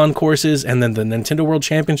Pokemon courses and then the Nintendo World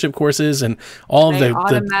Championship courses and all of the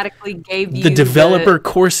automatically gave you the developer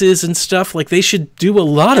courses and stuff. They should do a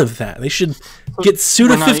lot of that. They should get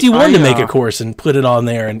Suda51 to make a course and put it on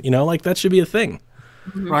there, and that should be a thing.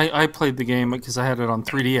 Mm-hmm. I played the game because I had it on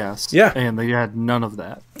 3DS. Yeah, and they had none of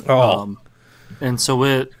that. Oh, and so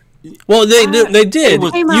it. Well, they did.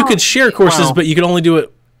 You could share courses, but you could only do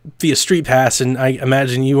it via Street Pass, and I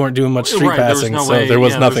imagine you weren't doing much Street Passing, so there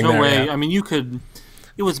was nothing there. I mean, you could.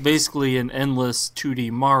 it was basically an endless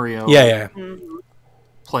 2D Mario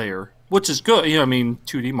player, which is good. I mean,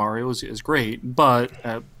 2D Mario is great, but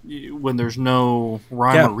when there's no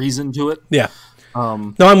rhyme or reason to it. Yeah.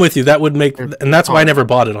 No, I'm with you. That would make, and that's why I never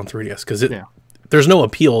bought it on 3DS, because there's no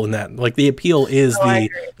appeal in that. Like, the appeal is the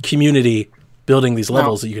community building these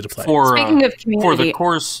levels that you get to play. Speaking of community,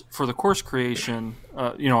 for the course creation,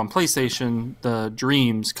 on PlayStation, the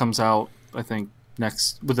Dreams comes out, I think,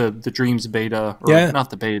 next with the Dreams beta, or not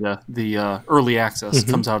the beta, the early access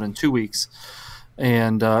comes out in 2 weeks,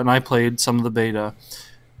 and I played some of the beta,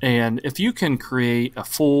 and if you can create a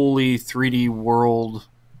fully 3D world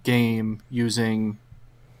game using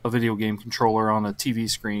a video game controller on a TV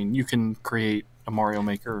screen, you can create a Mario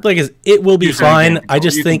Maker. Like, it will be fine. I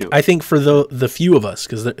think for the few of us,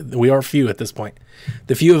 because we are few at this point,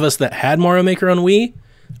 the few of us that had Mario Maker on Wii,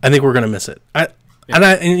 I think we're gonna miss it.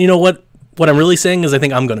 And you know what? What I'm really saying is I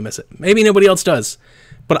think I'm gonna miss it. Maybe nobody else does,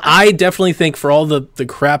 but I definitely think for all the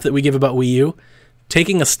crap that we give about Wii U,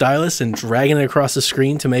 taking a stylus and dragging it across the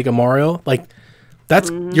screen to make a Mario, like, that's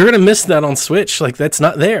you're gonna miss that on Switch. Like, that's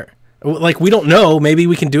not there. Like, we don't know. Maybe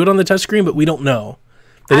we can do it on the touchscreen, but we don't know.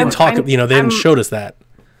 They didn't they didn't show us that.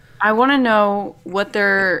 I want to know what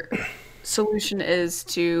their solution is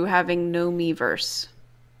to having no Miiverse.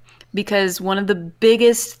 Because one of the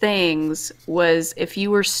biggest things was if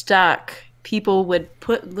you were stuck, people would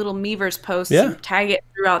put little Miiverse posts and tag it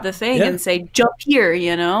throughout the thing and say, jump here,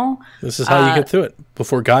 This is how you get through it.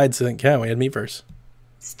 Before guides, I think, we had Miiverse.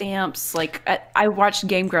 Stamps. Like, I watched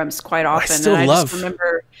Game Grumps quite often. I just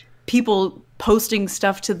remember people posting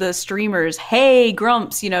stuff to the streamers. Hey,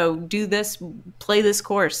 Grumps, do this, play this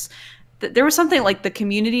course. There was something like the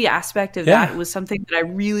community aspect of that was something that I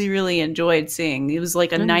really, really enjoyed seeing. It was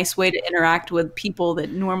like a nice way to interact with people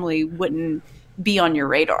that normally wouldn't be on your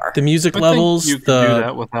radar. The music levels, you can do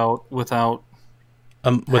that without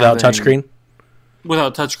touchscreen,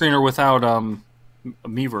 without touchscreen, or without a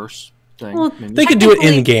Miiverse thing. Well, they could do it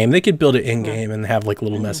in game. They could build it in game and have like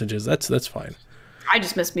little messages. That's fine. I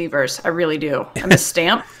just miss Miiverse. I really do. I miss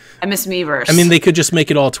Stamp. I miss Miiverse. I mean, they could just make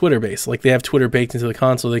it all Twitter based. Like, they have Twitter baked into the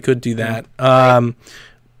console. They could do that.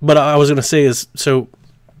 But I was going to say is, so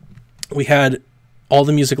we had all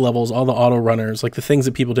the music levels, all the auto runners, like the things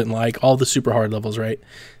that people didn't like, all the super hard levels, right?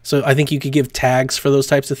 So I think you could give tags for those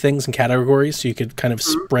types of things and categories, so you could kind of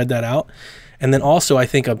spread that out. And then also, I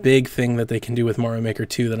think a big thing that they can do with Mario Maker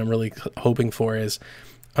 2 that I'm really hoping for is,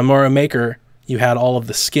 on Mario Maker, you had all of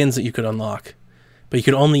the skins that you could unlock, but you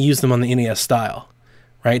could only use them on the NES style,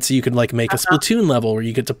 right? So you could like make a Splatoon level where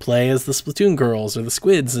you get to play as the Splatoon girls or the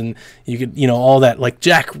squids, and you could, all that. Like,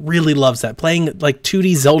 Jack really loves that. Playing like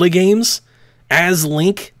 2D Zelda games as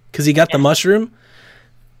Link, because he got the mushroom.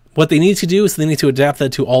 What they need to do is they need to adapt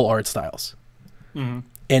that to all art styles. And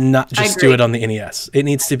not just do it on the NES. It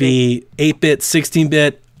needs to be 8-bit,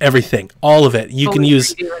 16-bit, everything, all of it. You can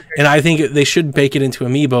use, and I think they should bake it into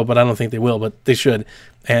Amiibo, but I don't think they will, but they should,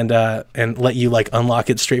 and let you like unlock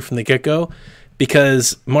it straight from the get-go,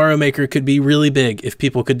 because Mario Maker could be really big if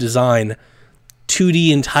people could design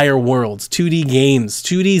 2D entire worlds, 2D games,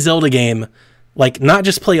 2D Zelda game, like not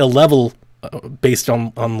just play a level based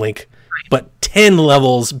on Link, but 10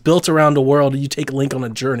 levels built around a world, and you take Link on a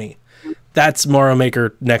journey. That's Mario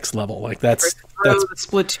Maker next level. Like, that's the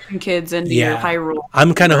Splatoon kids into your Hyrule.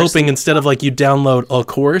 I'm kind of hoping instead of like you download a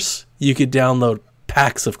course, you could download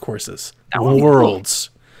packs of courses, worlds,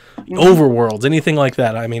 overworlds, anything like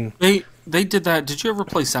that. I mean, they did that. Did you ever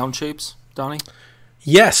play Sound Shapes, Donnie?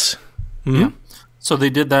 Yes. Yeah. So they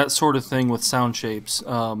did that sort of thing with Sound Shapes,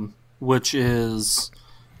 which is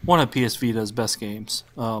one of PS Vita's best games.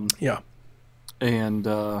 And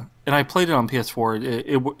I played it on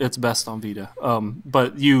PS4. It's best on Vita.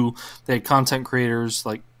 But they had content creators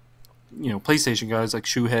like, PlayStation guys like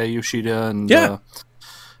Shuhei Yoshida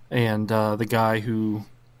and the guy who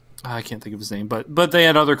I can't think of his name, but they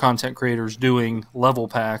had other content creators doing level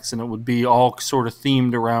packs, and it would be all sort of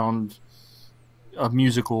themed around a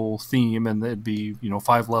musical theme, and it'd be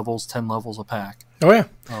 5 levels, 10 levels a pack. Oh yeah.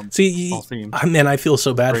 See, man, I feel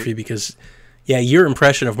so bad for you because. Yeah, your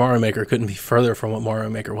impression of Mario Maker couldn't be further from what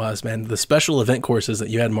Mario Maker was, man. The special event courses that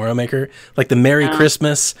you had in Mario Maker, like the Merry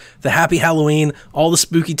Christmas, the Happy Halloween, all the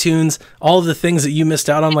spooky tunes, all of the things that you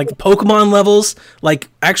missed out on, like the Pokemon levels, like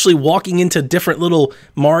actually walking into different little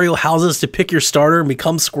Mario houses to pick your starter and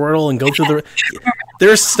become Squirtle and go through the...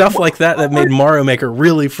 There's stuff like that made Mario Maker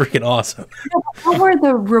really freaking awesome. What were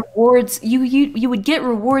the rewards? You would get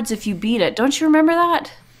rewards if you beat it. Don't you remember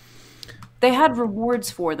that? They had rewards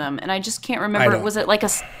for them, and I just can't remember. Was it like a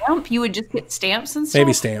stamp? You would just get stamps and stuff?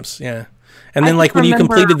 Maybe stamps, yeah. And then, I like, when you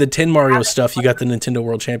remember completed the 10 Mario stuff, you got the Nintendo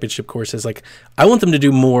World Championship courses. Like, I want them to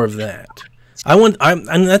do more of that.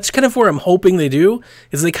 And that's kind of where I'm hoping they do,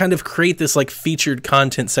 is they kind of create this, like, featured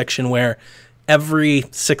content section where every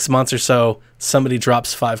 6 months or so, somebody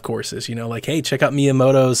drops 5 courses. You know, like, hey, check out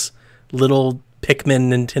Miyamoto's little Pikmin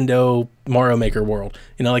Nintendo Mario Maker world.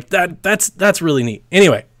 You know, like, that's really neat.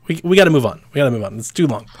 Anyway, we got to move on. It's too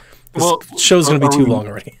long. This show's going to be too long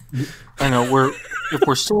already. I know. If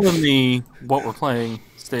we're still in the what we're playing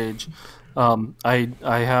stage, I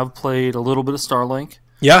have played a little bit of Starlink.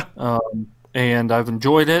 Yeah. And I've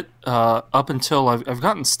enjoyed it up until I've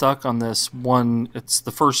gotten stuck on this one. It's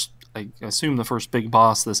the first, I assume the first big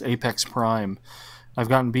boss, this Apex Prime. I've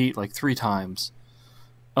gotten beat like 3 times.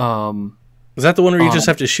 Is that the one where you just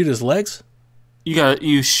have to shoot his legs? You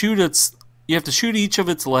have to shoot each of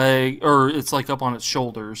its leg, or it's like up on its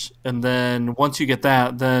shoulders, and then once you get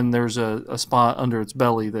that, then there's a spot under its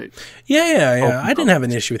belly that. Yeah. I didn't have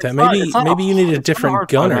an issue with that. Maybe you need a different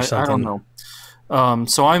gun or something. I don't know.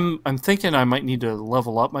 So I'm thinking I might need to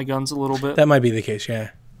level up my guns a little bit. That might be the case. Yeah.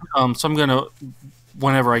 So I'm gonna,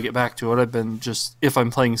 whenever I get back to it, if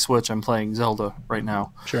I'm playing Switch, I'm playing Zelda right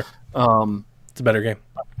now. Sure. It's a better game.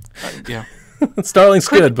 Yeah. Starlink's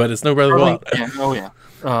good, but it's no Breath of the Wild. Yeah. Oh yeah.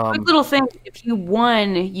 Quick little thing: if you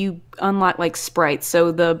won, you unlock like sprites.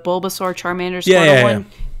 So the Bulbasaur, Charmander, Squirtle one,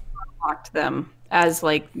 unlocked them as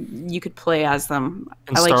like you could play as them.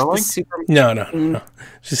 In I like Starlink? the super. No.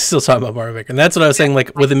 She's still talking about Mario Maker, and that's what I was saying.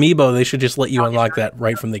 Like with Amiibo, they should just let you unlock that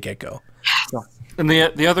right from the get go. And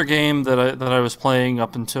the other game that I was playing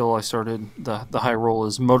up until I started the Hyrule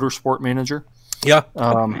is Motorsport Manager. Yeah.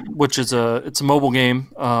 Which is it's a mobile game,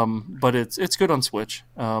 but it's good on Switch.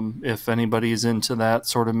 If anybody is into that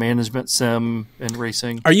sort of management sim and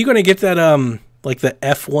racing. Are you going to get that like the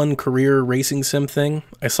F1 career racing sim thing?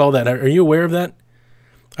 I saw that. Are you aware of that?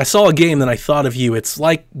 I saw a game that I thought of you. It's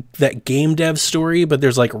like that Game Dev Story, but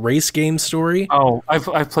there's like race game story. Oh,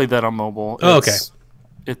 I've played that on mobile. Okay.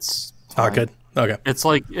 It's fine. Good. Okay. It's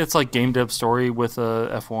like Game Dev Story with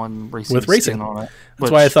a F1 racing with racing skin on it. That's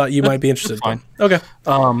why I thought you might be interested. Fine. Okay.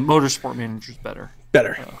 Motorsport Manager's better.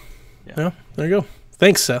 Yeah. Well, there you go.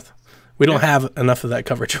 Thanks, Seth. We don't have enough of that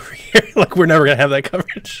coverage over here. Like we're never gonna have that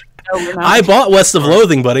coverage. No, I bought West of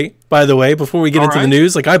Loathing, buddy. By the way, before we get into the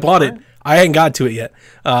news, like I bought it. I hadn't got to it yet,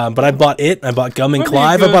 but I bought it. I bought Gum and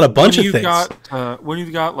Clive. I bought a bunch of things. When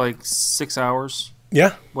you've got like 6 hours.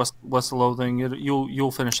 Yeah, West of Loathing.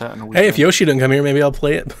 You'll finish that in a week. Hey, if Yoshi doesn't come here, maybe I'll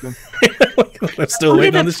play it. I'm still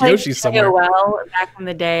waiting on this Yoshi somewhere. Well, back in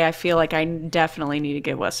the day, I feel like I definitely need to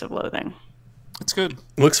get West of Loathing. It's good.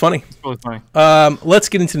 It looks funny. It's really funny. Let's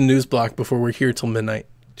get into the news block before we're here till midnight.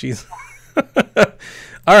 Jeez.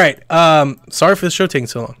 All right. Sorry for the show taking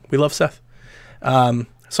so long. We love Seth.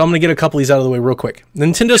 So I'm going to get a couple of these out of the way real quick.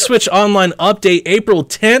 Nintendo Switch Online update April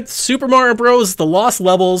 10th. Super Mario Bros. The Lost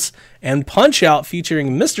Levels and Punch-Out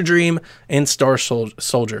featuring Mr. Dream and Star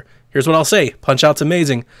Soldier. Here's what I'll say. Punch-Out's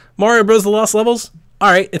amazing. Mario Bros. The Lost Levels? All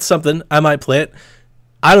right, it's something. I might play it.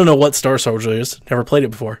 I don't know what Star Soldier is. Never played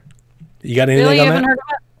it before. You got anything on that? Heard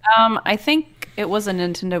of it? I think it was a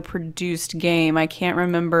Nintendo-produced game. I can't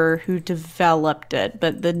remember who developed it,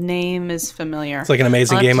 but the name is familiar. It's like an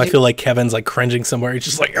amazing game. I feel like Kevin's like cringing somewhere. He's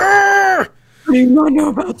just like, "Arr!" I do not know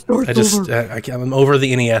about Star Soldier. I'm over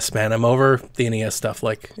the NES, man. I'm over the NES stuff.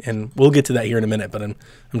 Like, and we'll get to that here in a minute. But I'm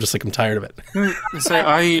just like I'm tired of it. So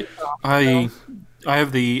I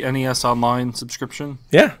have the NES Online subscription.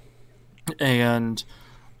 Yeah, and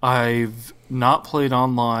I've not played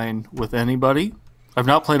online with anybody. I've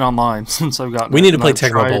not played online since I've gotten. We need to play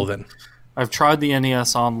Tecmo Bowl then. I've tried the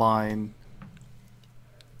NES Online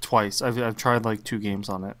twice. I've tried like 2 games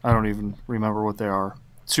on it. I don't even remember what they are.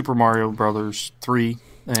 Super Mario Brothers 3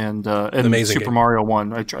 and Super game. Mario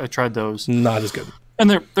 1. I tried those. Not as good. And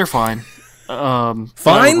they're fine. Fine.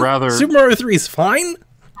 Super Mario 3 is fine.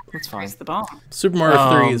 It's fine. It's the bomb. Super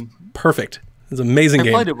Mario 3 is perfect. It's an amazing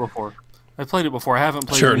game. I played it before. I haven't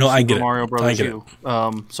played Super Mario Brothers 2.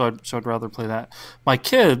 So I'd rather play that. My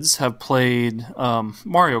kids have played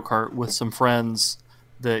Mario Kart with some friends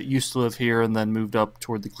that used to live here and then moved up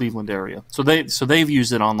toward the Cleveland area. So they've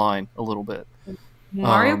used it online a little bit.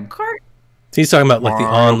 Mario Kart? He's talking about like the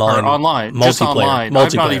online multiplayer. Just online.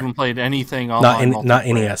 I've not even played anything online. Not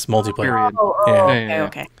NES multiplayer.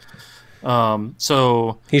 Okay.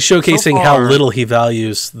 So he's showcasing how little he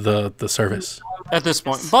values the service at this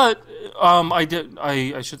point. But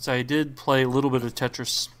I should say I did play a little bit of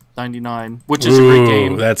Tetris 99, which is a great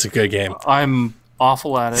game. That's a good game. I'm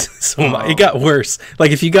awful at it. So it got worse.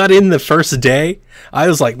 Like if you got in the first day, I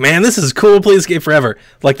was like, man, this is cool. Play this game forever.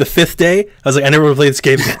 Like the 5th day, I was like, I never want to play this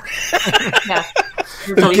game again. Yeah.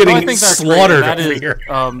 everybody. getting I think that's slaughtered great. over here.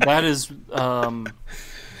 That is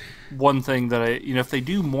one thing that if they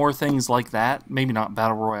do more things like that, maybe not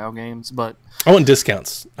battle royale games, but I want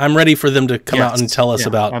discounts. I'm ready for them to come out and tell us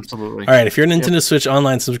about. Absolutely. All right, if you're a Nintendo Switch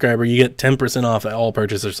Online subscriber, you get 10% off at all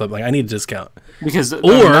purchase or something. I need a discount. Because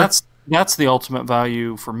that's the ultimate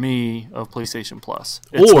value for me of PlayStation Plus.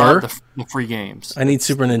 It's not the free games. I need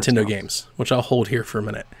Super Nintendo games, which I'll hold here for a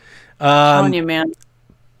minute. I'm telling you, man.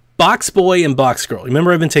 Box Boy and Box Girl.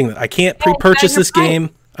 Remember, I've been saying that I can't pre-purchase this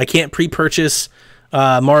game. I can't pre-purchase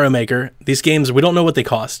Mario Maker. These games, we don't know what they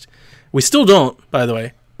cost. We still don't, by the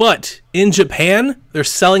way. But in Japan, they're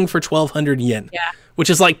selling for 1,200 yen, which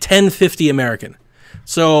is like $10.50 American.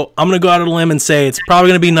 So I'm going to go out on a limb and say it's probably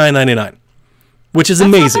going to be $9.99, which is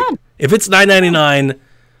amazing. If it's $9.99,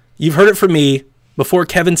 you've heard it from me. Before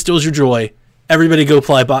Kevin steals your joy, everybody go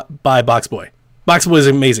buy Box Boy. Box Boy is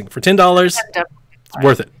amazing. For $10, it's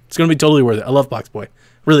worth it. It's going to be totally worth it. I love Box Boy.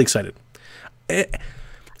 Really excited.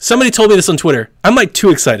 Somebody told me this on Twitter. I'm like too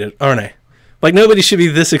excited, aren't I? Like nobody should be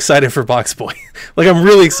this excited for Box Boy. Like I'm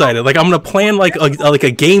really excited. Like I'm gonna plan like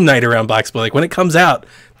a game night around Box Boy. Like when it comes out,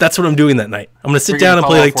 that's what I'm doing that night. I'm gonna sit down and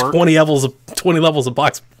play like 20 levels of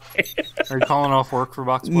Box Boy. Are you calling off work for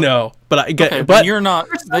Box Boy? No, but I get. Okay, but then you're not.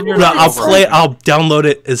 I'll play. I'll download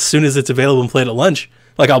it as soon as it's available and play it at lunch.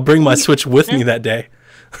 Like I'll bring my Switch with me that day.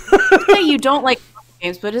 Say you don't like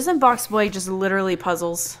games, but isn't Box Boy just literally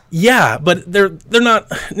puzzles? Yeah, but they're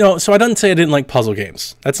not. No, so I didn't say I didn't like puzzle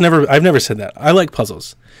games. I've never said that. I like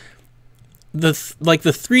puzzles. The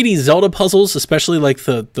 3D Zelda puzzles, especially like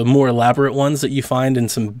the more elaborate ones that you find in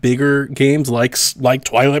some bigger games like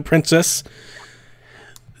Twilight Princess,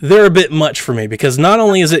 they're a bit much for me because not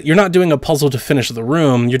only is it you're not doing a puzzle to finish the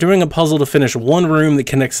room, you're doing a puzzle to finish one room that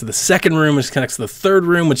connects to the second room, which connects to the third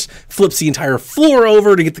room, which flips the entire floor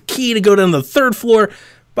over to get the key to go down to the third floor.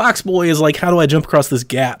 Box Boy is like, how do I jump across this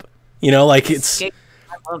gap? You know, like it's. I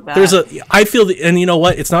love that. I feel and you know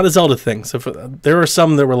what? It's not a Zelda thing. So there are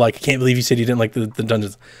some that were like, I can't believe you said you didn't like the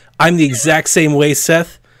dungeons. I'm the exact same way,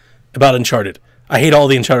 Seth, about Uncharted. I hate all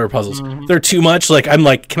the Uncharted puzzles. Mm-hmm. They're too much. Like I'm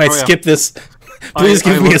like, can I skip this? Please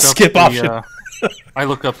give me a skip option. I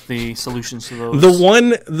look up the solutions to those.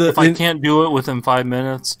 If I can't do it within 5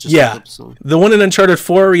 minutes, just look up the solution. The one in Uncharted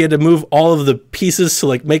 4 where you had to move all of the pieces to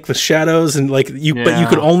like make the shadows and like but you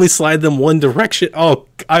could only slide them one direction. Oh,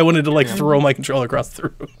 I wanted to throw my controller across the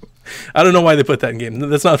room. I don't know why they put that in game.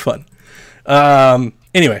 That's not fun.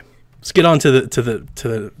 Anyway, let's get on to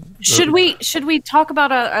the. Should we talk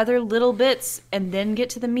about other little bits and then get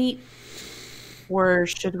to the meat? Or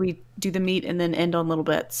should we do the meat and then end on little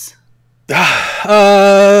bits? Hellblade: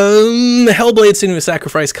 Senua's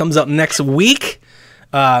Sacrifice comes out next week.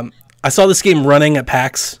 I saw this game running at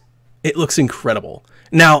PAX. It looks incredible.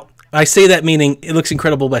 Now, I say that meaning it looks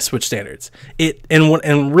incredible by Switch standards.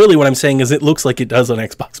 And really what I'm saying is it looks like it does on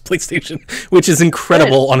Xbox, PlayStation, which is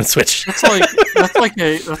incredible on a Switch.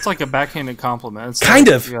 That's like a backhanded compliment. It's kind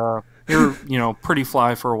like, of. You're pretty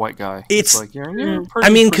fly for a white guy. It's like you're I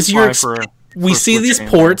mean, because we see these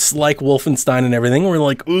ports like Wolfenstein and everything. We're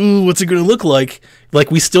like, ooh, what's it going to look like?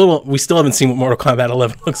 Like we still haven't seen what Mortal Kombat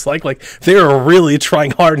 11 looks like. Like they are really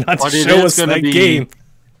trying hard not to show us that game.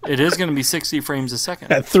 It is going to be 60 frames a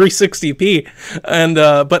second at 360p, and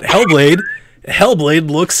but Hellblade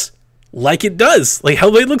looks like it does. Like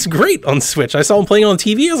Hellblade looks great on Switch. I saw him playing on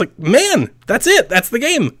TV. I was like, man, that's it. That's the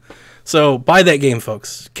game. So buy that game,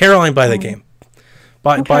 folks. Caroline, buy that game.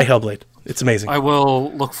 Buy Hellblade. It's amazing. I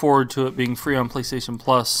will look forward to it being free on PlayStation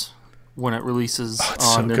Plus when it releases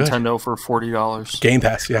on Nintendo for $40. Game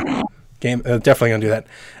Pass, yeah. Definitely gonna do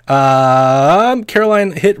that.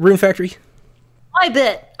 Caroline, hit Rune Factory. I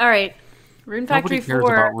bet. All right. Rune Factory 4. Nobody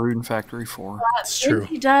cares about Rune Factory 4. It's true.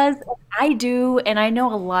 He does. I do, and I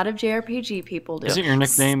know a lot of JRPG people do. Isn't your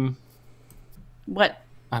nickname? What?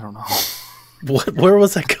 I don't know. What? Where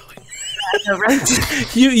was that going?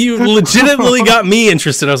 You legitimately got me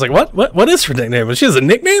interested. I was like, what is her nickname? She has a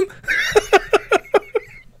nickname?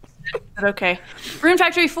 Okay. Rune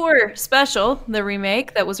Factory 4 Special, the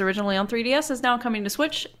remake that was originally on 3DS, is now coming to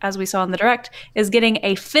Switch, as we saw in the Direct, is getting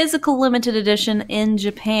a physical limited edition in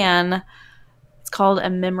Japan. It's called a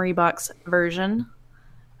memory box version.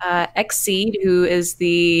 Xseed, who is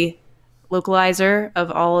the localizer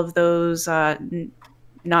of all of those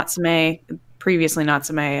Natsume, previously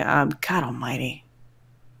Natsume, God almighty.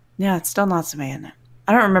 Yeah, it's still Natsume in it.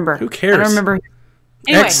 I don't remember. Who cares? I don't remember.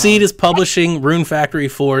 Anyway. Xseed is publishing Rune Factory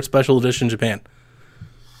 4 Special Edition Japan.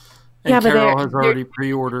 And Carol has already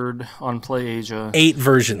pre-ordered on PlayAsia 8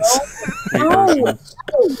 versions.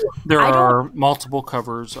 There are multiple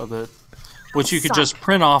covers of it, which you could just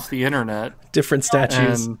print off the internet. Different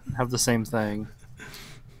statues. And have the same thing.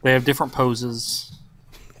 They have different poses.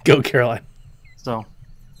 Go, Caroline. So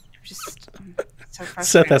Just so frustrated.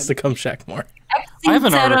 Seth has to come shack more. I have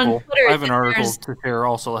an Said on article. Twitter I have an that article there's- to share.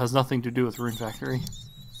 Also, it has nothing to do with Rune Factory,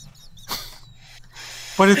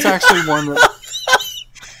 but it's actually one that.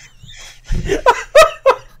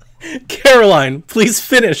 Caroline, please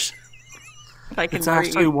finish. If I can It's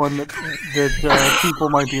actually read. one that people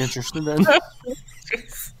might be interested in.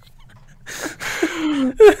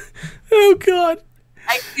 Oh, God.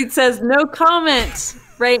 It says no comment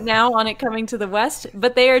right now on it coming to the West,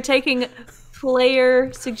 but they are taking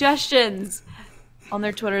player suggestions. On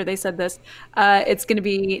their Twitter, they said this. It's going to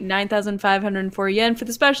be 9,504 yen for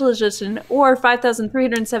the special edition or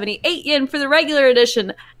 5,378 yen for the regular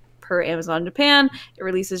edition per Amazon Japan. It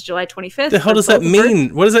releases July 25th. The hell does that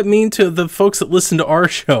mean? What does that mean to the folks that listen to our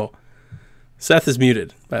show? Seth is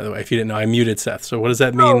muted, by the way. If you didn't know, I muted Seth. So what does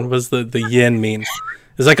that mean? What does the yen mean?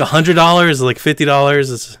 Is it like $100? Is it like $50?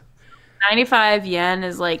 Is 95 yen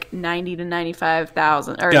is like 90 to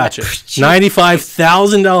 95,000. Gotcha.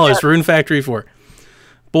 $95,000 for Rune Factory 4.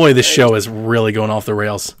 Boy, this show is really going off the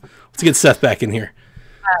rails. Let's get Seth back in here.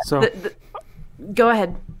 So, Go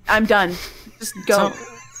ahead. I'm done. Just go.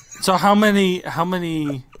 so how many?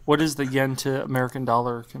 What is the yen to American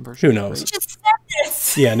dollar conversion? Who knows? Just said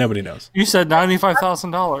this. Yeah, nobody knows. You said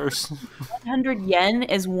 $95,000. 100 yen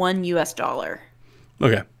is $1 US.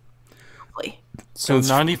 Okay. Roughly. So it's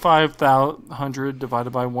 95,100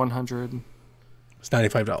 divided by 100. It's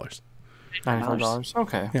 $95. $95.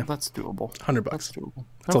 Okay, Yeah. that's doable. $100. That's doable.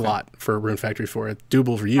 That's a lot for Rune Factory 4. It's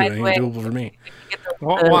doable for you. By It the ain't way- doable for me.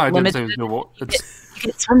 Well, I didn't say it was doable. It's You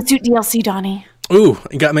get swimsuit DLC, Donnie. Ooh,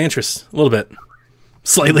 it got my interest a little bit.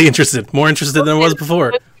 Slightly interested. More interested than I was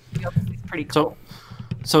before. Pretty cool.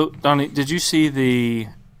 so Donnie, did you see the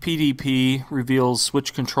PDP reveals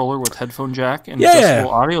Switch controller with headphone jack and Yeah. adjustable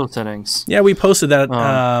audio settings? Yeah, we posted that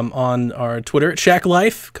on our Twitter at Shack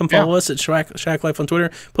Life. Come follow us at Shack Life on Twitter.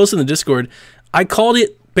 Posted in the Discord. I called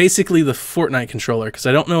it basically the Fortnite controller because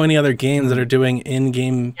I don't know any other games that are doing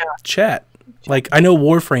in-game chat. Like, I know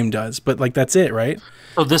Warframe does, but like that's it, right?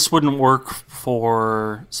 So this wouldn't work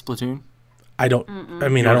for Splatoon? I don't. I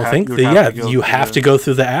mean, I would don't have- think. you would have to go You through have the- to go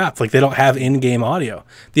through the app. Like they don't have in-game audio.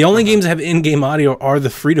 The only games that have in-game audio are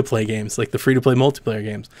the free-to-play games, like the free-to-play multiplayer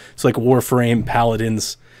games. It's like Warframe,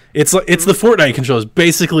 Paladins. It's like it's the Fortnite controller. Is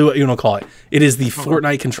basically what you want to call it. It is the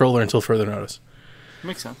Fortnite controller until further notice.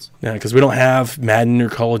 Makes sense. Yeah, because we don't have Madden or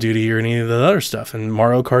Call of Duty or any of the other stuff, and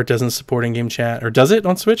Mario Kart doesn't support in-game chat, or does it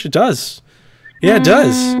on Switch? It does. Yeah, it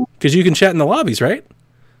does. Because you can chat in the lobbies, right?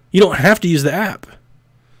 You don't have to use the app.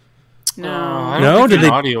 No. I No? don't think Did in they-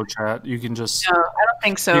 audio chat you can just. No, I don't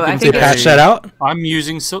think so. You I can think They say- patch that out. I'm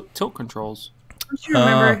using tilt controls. don't you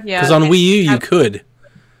remember? Yeah. Because on Wii U you could.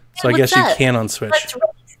 So I what's guess that? you can on Switch. That's right.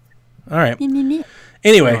 All right. Yeah.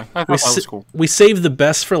 Anyway, I thought we, that was cool. we saved the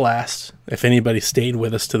best for last, if anybody stayed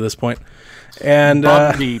with us to this point. And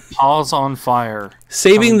Bubby, paws on fire.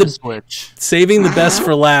 saving Coming the to Switch. saving the best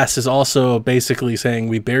for last is also basically saying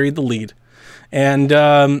we buried the lead. And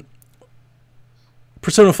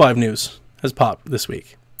Persona 5 news has popped this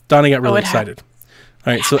week. Donnie got really it has. excited.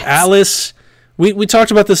 All right, so Alice, we talked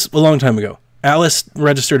about this a long time ago. Alice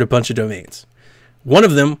registered a bunch of domains. One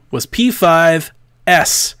of them was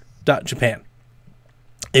p5s.japan.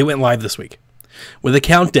 It went live this week with a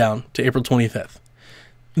countdown to April 25th.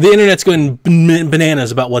 The internet's going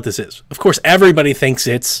bananas about what this is. Of course, everybody thinks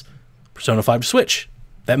it's Persona 5 Switch.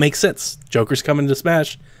 That makes sense. Joker's coming to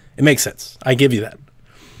Smash. It makes sense. I give you that.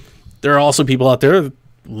 There are also people out there a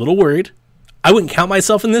little worried. I wouldn't count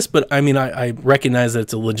myself in this, but I mean, I recognize that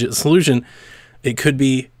it's a legit solution. It could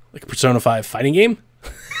be like a Persona 5 fighting game.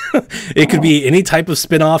 It could be any type of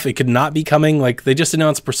spin-off. It could not be coming. Like, they just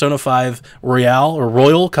announced Persona 5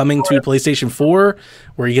 Royal coming to PlayStation 4,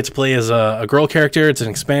 where you get to play as a girl character. It's an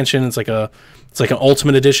expansion. It's like an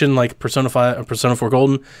Ultimate Edition, like Persona 5 or Persona 4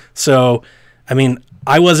 Golden. So, I mean,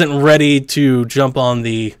 I wasn't ready to jump on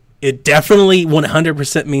the... It definitely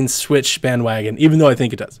 100% means Switch bandwagon, even though I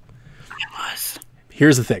think it does.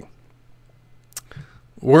 Here's the thing.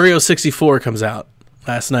 Wario 64 comes out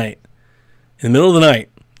last night. In the middle of the night,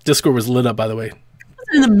 Discord was lit up, by the way.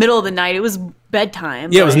 In the middle of the night. It was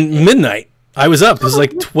bedtime. Yeah, it was midnight. I was up. It was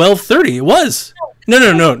like 12:30. It was.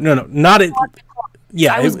 No. Not it.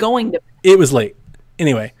 Yeah, I was going to. It was late.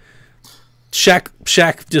 Anyway, Shack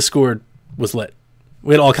Discord was lit.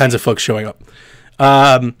 We had all kinds of folks showing up.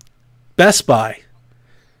 Best Buy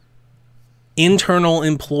internal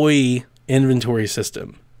employee inventory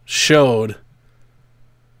system showed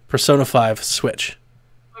Persona 5 Switch.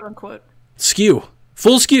 Quote unquote. SKU.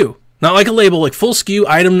 Full SKU. Not like a label, like full SKU,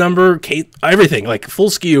 item number, everything. Like full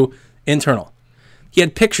SKU internal. He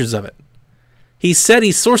had pictures of it. He said he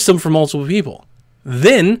sourced them from multiple people.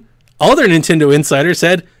 Then, other Nintendo insider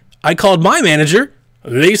said, I called my manager.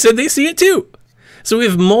 They said they see it too. So we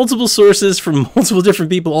have multiple sources from multiple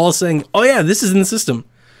different people all saying, oh yeah, this is in the system.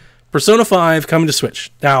 Persona 5 coming to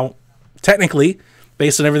Switch. Now, technically,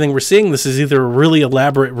 based on everything we're seeing, this is either a really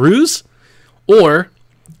elaborate ruse or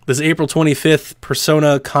this April 25th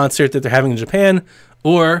Persona concert that they're having in Japan,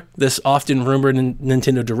 or this often rumored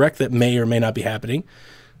Nintendo Direct that may or may not be happening.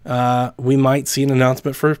 We might see an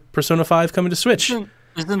announcement for Persona 5 coming to Switch. Isn't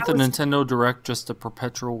the Nintendo Direct just a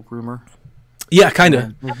perpetual rumor? Yeah, kind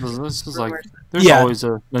of. This is like there's always a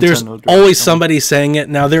Nintendo there's Direct always somebody saying it.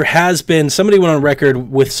 Now there has been somebody went on record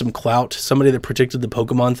with some clout, somebody that predicted the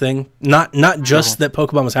Pokemon thing. Not just that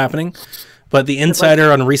Pokemon was happening, but the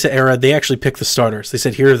insider on Reset Era, they actually picked the starters. They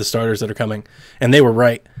said here are the starters that are coming, and they were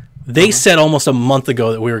right. They said almost a month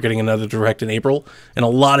ago that we were getting another Direct in April, and a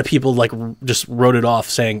lot of people like just wrote it off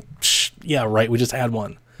saying, yeah, right, we just had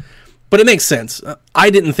one. But it makes sense. I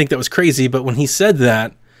didn't think that was crazy, but when he said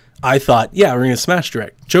that, I thought, yeah, we're going to Smash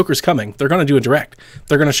Direct. Joker's coming. They're going to do a Direct.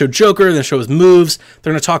 They're going to show Joker. They're going to show his moves.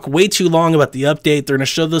 They're going to talk way too long about the update. They're going to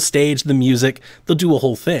show the stage, the music. They'll do a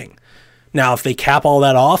whole thing. Now, if they cap all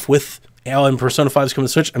that off with, and Persona 5 is coming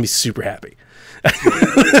to Switch, I'd be super happy.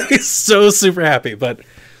 So super happy. But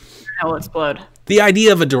I'll explode. the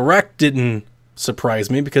idea of a Direct didn't surprise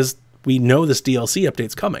me because we know this DLC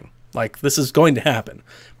update's coming. Like, this is going to happen.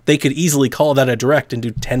 They could easily call that a Direct and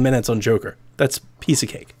do 10 minutes on Joker. That's piece of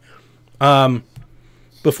cake.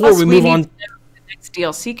 Before we move on, know who the next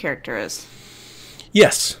DLC character is.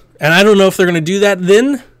 Yes, and I don't know if they're going to do that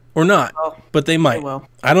then or not, but they might. They will.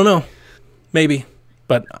 I don't know, maybe,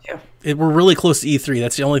 but Yeah. we're really close to E3.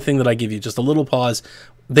 That's the only thing that I give you, just a little pause.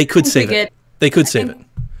 They could save it. They could save it.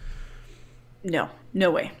 No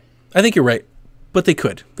way. I think you're right, but they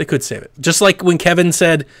could. They could save it. Just like when Kevin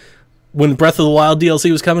said when Breath of the Wild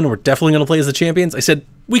DLC was coming, we're definitely going to play as the champions. I said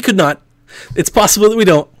we could not. It's possible that we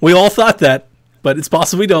don't. We all thought that, but it's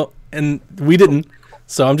possible we don't, and we didn't.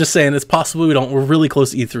 So I'm just saying it's possible we don't. We're really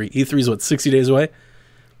close to E3. E3 is what, 60 days away?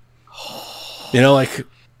 You know, like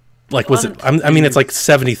was it? I mean, it's like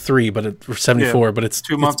 73, or 74, but it's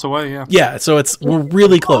 2 months away. Yeah. Yeah. So we're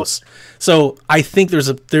really close. So I think there's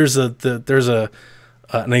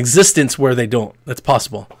an existence where they don't. That's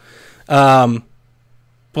possible.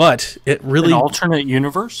 But it really... An alternate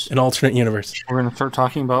universe? An alternate universe. We're going to start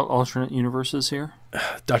talking about alternate universes here?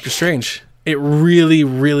 Doctor Strange. It really,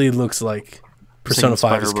 really looks like Persona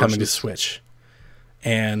 5 is coming to Switch.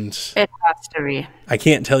 And... It has to be. I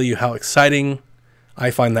can't tell you how exciting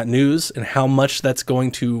I find that news and how much that's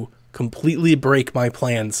going to completely break my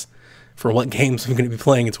plans for what games I'm going to be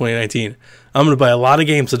playing in 2019. I'm going to buy a lot of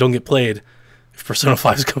games that don't get played if Persona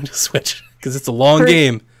 5 is going to Switch. Because it's a long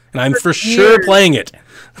game, and I'm for sure playing it.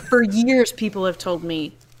 For years, people have told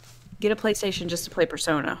me, get a PlayStation just to play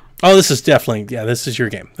Persona. Oh, this is definitely, this is your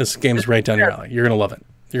game. This game is right down your alley. You're going to love it.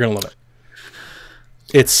 You're going to love it.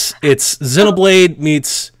 It's Xenoblade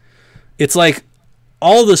meets, it's like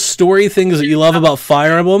all the story things that you love about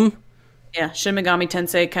Fire Emblem. Yeah, Shin Megami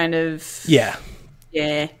Tensei kind of. Yeah.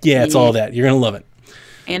 Yeah. Yeah, it's all that. You're going to love it.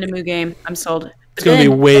 Anime game. I'm sold. It's going to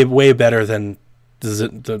be way, way better than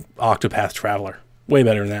the Octopath Traveler. Way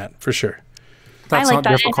better than that, for sure. That's not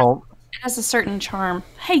difficult. It has a certain charm.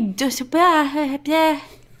 Hey,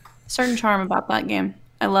 certain charm about that game.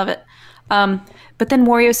 I love it. But then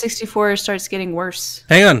Wario 64 starts getting worse.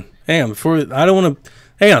 Hang on. I don't want to.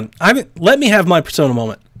 Hang on. Let me have my Persona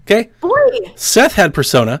moment, okay? Boy. Seth had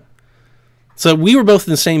Persona. So we were both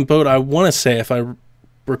in the same boat, I want to say, if I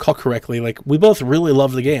recall correctly. Like, we both really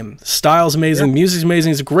love the game. The style's amazing. The music's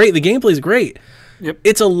amazing. It's great. The gameplay's great. Yep.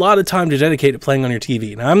 It's a lot of time to dedicate to playing on your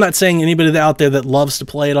TV. Now, I'm not saying anybody out there that loves to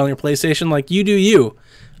play it on your PlayStation, like, you do you.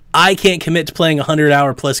 I can't commit to playing a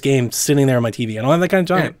 100-hour plus game sitting there on my TV. I don't have that kind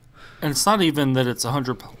of time. And it's not even that it's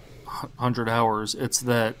 100 hours. It's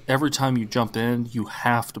that every time you jump in, you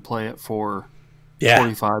have to play it for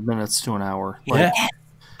 45 minutes to an hour. Like,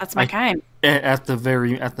 that's my kind. At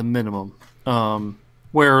the minimum.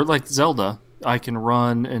 Where, like Zelda, I can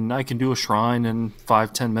run and I can do a shrine in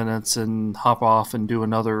 5-10 minutes and hop off and do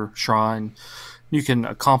another shrine. You can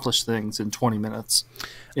accomplish things in 20 minutes.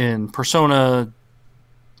 In Persona,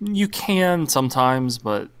 you can sometimes,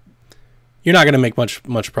 but you're not going to make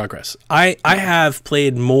much progress. I have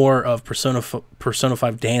played more of Persona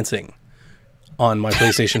 5 dancing on my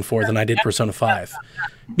PlayStation 4 than I did Persona 5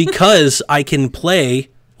 because I can play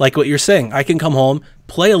like what you're saying. I can come home,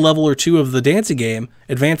 play a level or two of the dancing game,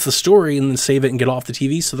 advance the story, and then save it and get off the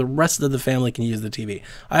TV so the rest of the family can use the TV.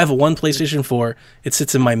 I have one PlayStation 4. It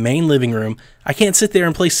sits in my main living room. I can't sit there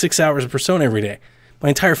and play 6 hours of Persona every day. my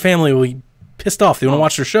entire family will be pissed off. They want to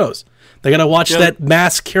watch their shows. They got to watch that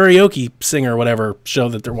mass karaoke singer or whatever show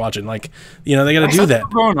that they're watching. Like, they got to do that.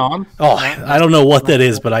 Going on. Oh, I don't know what that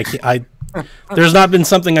is, but I there's not been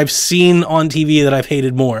something I've seen on TV that I've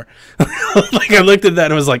hated more. Like, I looked at that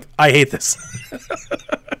and was like, I hate this.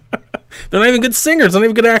 They're not even good singers, not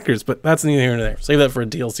even good actors, but that's neither here nor there. Save that for a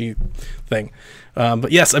DLC thing.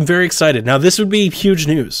 But yes, I'm very excited. Now, this would be huge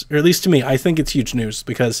news, or at least to me. I think it's huge news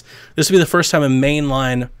because this would be the first time a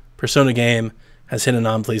mainline Persona game has hit a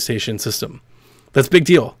non-PlayStation system. That's a big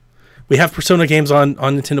deal. We have Persona games on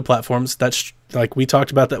Nintendo platforms. That's like we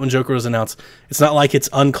talked about that when Joker was announced. It's not like it's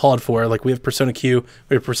uncalled for. Like we have Persona Q,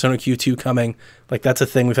 we have Persona Q2 coming. Like that's a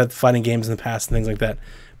thing. We've had fighting games in the past and things like that.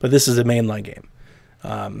 But this is a mainline game.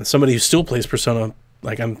 Somebody who still plays Persona,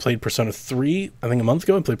 like I played Persona 3, I think a month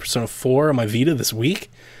ago. I played Persona 4 on my Vita this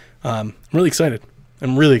week. I'm really excited.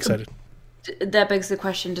 That begs the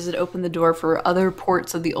question, does it open the door for other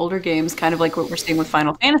ports of the older games, kind of like what we're seeing with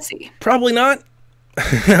Final Fantasy? Probably not.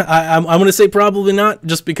 I'm going to say probably not,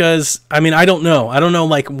 just because, I mean, I don't know. I don't know,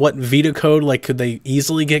 like, what Vita code, like, could they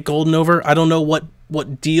easily get golden over? I don't know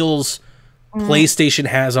what deals PlayStation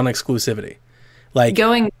has on exclusivity. Like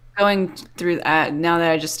Going through that, now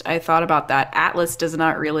that I thought about that, Atlas does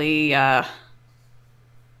not really, Atlas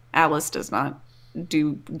does not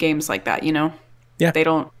do games like that, Yeah.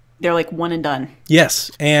 They're like one and done.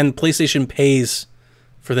 Yes, and PlayStation pays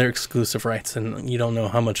for their exclusive rights, and you don't know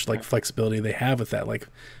how much like flexibility they have with that. Like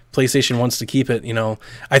PlayStation wants to keep it,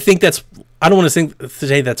 I think I don't want to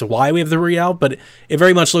say that's why we have the Royale, but it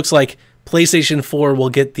very much looks like PlayStation 4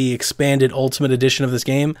 will get the expanded Ultimate Edition of this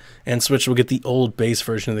game, and Switch will get the old base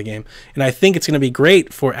version of the game. And I think it's going to be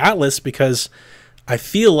great for Atlas because I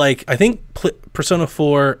think Persona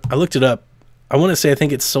 4, I looked it up, I want to say I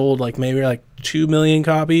think it's sold like maybe like 2 million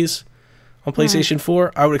copies on PlayStation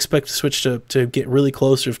 4. I would expect Switch to get really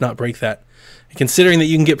close, or if not break that. And considering that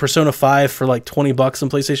you can get Persona 5 for like $20 on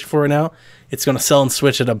PlayStation 4 right now, it's going to sell on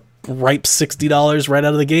Switch at a ripe $60 right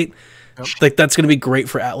out of the gate. Yep. Like that's going to be great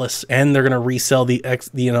for Atlas, and they're going to resell the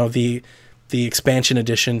expansion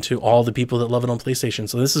edition to all the people that love it on PlayStation.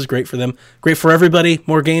 So this is great for them, great for everybody.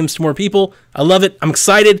 More games to more people. I love it. I'm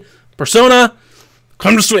excited. Persona,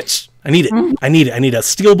 come to Switch. I need it. I need it. I need a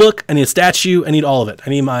steelbook. I need a statue. I need all of it. I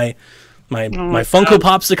need my Funko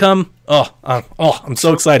Pops to come. I'm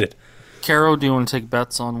so excited. Caro, do you want to take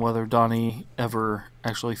bets on whether Donnie ever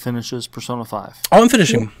actually finishes Persona 5? Oh, I'm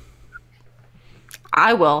finishing.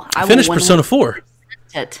 I will. I finished Persona 4.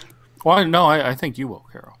 Well, no, I think you will,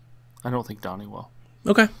 Caro. I don't think Donnie will.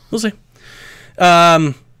 Okay, we'll see.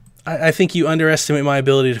 I think you underestimate my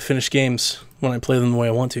ability to finish games when I play them the way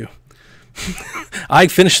I want to. I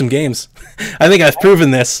finish some games. I think I've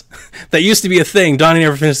proven this. That used to be a thing. Donnie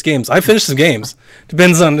never finished games. I finished some games.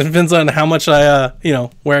 Depends on how much I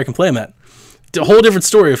where I can play them at. It's a whole different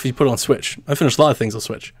story if you put it on Switch. I finished a lot of things on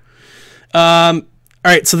Switch. All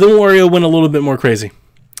right, so then Wario went a little bit more crazy.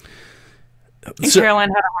 Caroline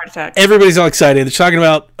had a heart attack. Everybody's all excited. They're talking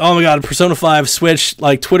about, oh my god, Persona 5 Switch.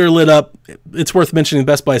 Like Twitter lit up. It's worth mentioning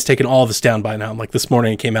Best Buy has taken all of this down by now. Like this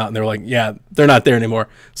morning it came out and they were like, yeah, they're not there anymore.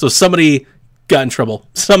 So somebody got in trouble.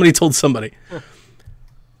 Somebody told somebody.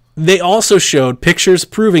 They also showed pictures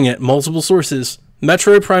proving it, multiple sources.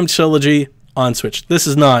 Metroid Prime Trilogy on Switch. This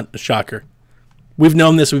is not a shocker. We've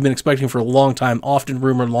known this. We've been expecting for a long time. Often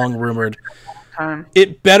rumored, long rumored.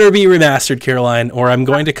 It better be remastered, Caroline, or I'm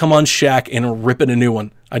going to come on Shaq and rip it a new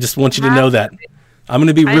one. I just want you to know that. I'm going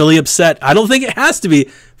to be really upset. I don't think it has to be.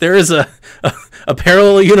 There is a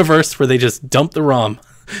parallel universe where they just dump the ROM.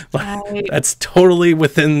 That's totally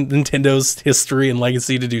within Nintendo's history and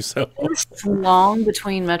legacy to do so. It's long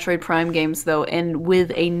between Metroid Prime games, though, and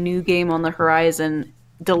with a new game on the horizon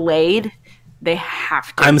delayed, they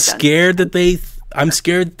have to. I'm scared that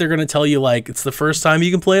they're going to tell you, like, it's the first time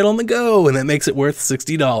you can play it on the go, and that makes it worth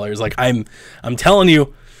 $60. Like, I'm telling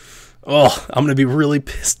you, I'm going to be really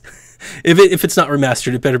pissed. If it's not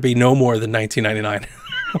remastered, it better be no more than $19.99.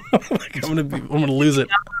 Like, I'm going to lose it.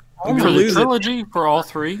 For the trilogy, for all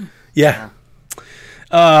three? Yeah.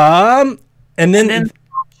 And then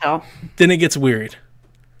it gets weird.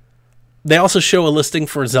 They also show a listing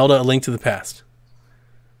for Zelda: A Link to the Past.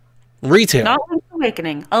 Retail. Not Link's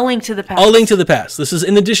Awakening. A Link to the Past. A Link to the Past. This is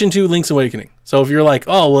in addition to Link's Awakening. So if you're like,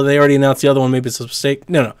 oh, well, they already announced the other one, maybe it's a mistake.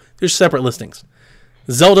 No. There's separate listings.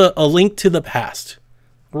 Zelda: A Link to the Past.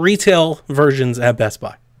 Retail versions at Best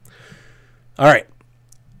Buy. All right.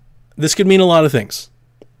 This could mean a lot of things.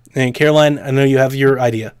 And Caroline, I know you have your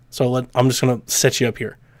idea. So I'm just going to set you up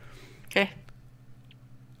here. Okay.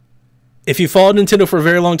 If you followed Nintendo for a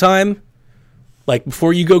very long time, like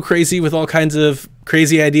before you go crazy with all kinds of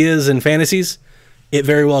crazy ideas and fantasies, it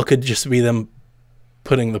very well could just be them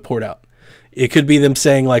putting the port out. It could be them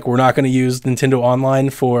saying, like, we're not going to use Nintendo Online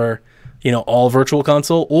for, all Virtual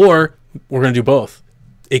Console, or we're going to do both.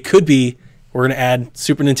 It could be we're going to add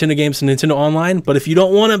Super Nintendo games to Nintendo Online, but if you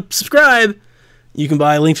don't want to subscribe, you can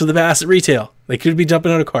buy Link to the Past at retail. They could be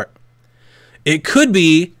jumping on a cart. It could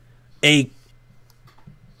be I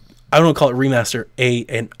don't want to call it remaster,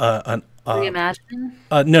 Reimagine?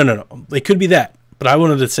 No. It could be that, but I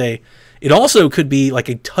wanted to say it also could be like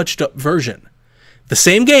a touched-up version. The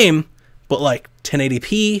same game, but like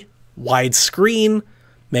 1080p, widescreen,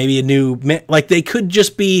 maybe a new... Like, they could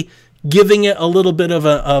just be giving it a little bit of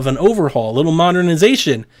an overhaul, a little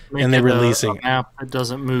modernization, and they're releasing a map that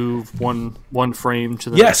doesn't move one frame to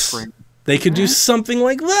the next frame. They could do something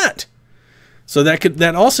like that. So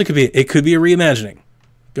that also could be... It could be a reimagining.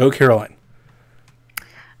 Go Caroline.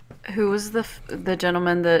 Who was the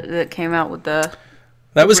gentleman that came out with the...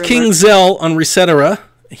 That was King Zell on Resetera.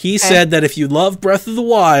 He said that if you love Breath of the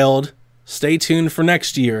Wild, stay tuned for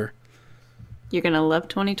next year. You're going to love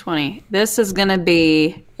 2020. This is going to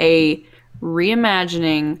be a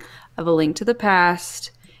reimagining of A Link to the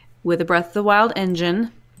Past with a Breath of the Wild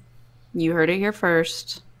engine. You heard it here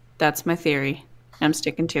first. That's my theory. I'm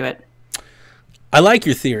sticking to it. I like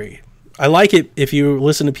your theory. I like it. If you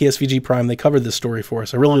listen to PSVG Prime, they covered this story for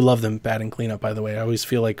us. I really love them batting cleanup, by the way. I always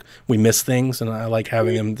feel like we miss things, and I like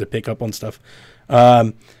having them to pick up on stuff.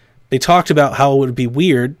 They talked about how it would be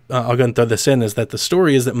weird, I'll go and throw this in, is that the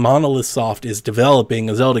story is that Monolith Soft is developing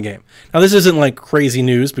a Zelda game. Now, this isn't like crazy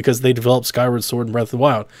news because they developed Skyward Sword and Breath of the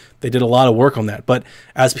Wild. They did a lot of work on that. But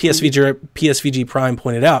as PSVG Prime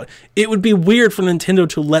pointed out, it would be weird for Nintendo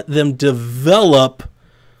to let them develop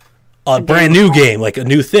a brand new game, like a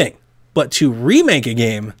new thing. But to remake a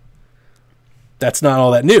game, that's not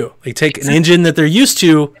all that new. They take an engine that they're used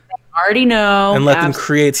to, already know, and let them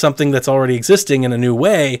create something that's already existing in a new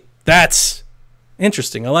way. That's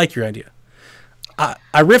interesting. I like your idea. I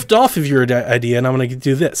riffed off of your idea, and I'm going to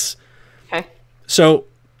do this. Okay. So,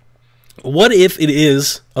 what if it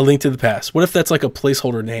is A Link to the Past? What if that's like a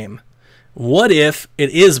placeholder name? What if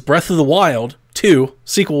it is Breath of the Wild 2,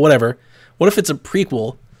 sequel, whatever? What if it's a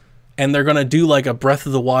prequel, and they're going to do like a Breath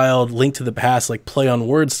of the Wild, Link to the Past, like play on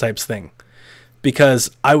words types thing?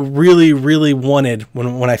 Because I really, really wanted,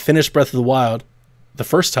 when I finished Breath of the Wild the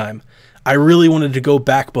first time, I really wanted to go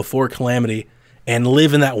back before Calamity and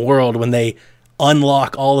live in that world when they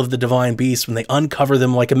unlock all of the divine beasts, when they uncover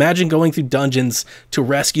them. Like, imagine going through dungeons to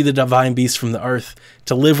rescue the divine beasts from the earth,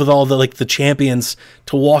 to live with all the champions,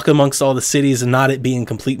 to walk amongst all the cities and not it being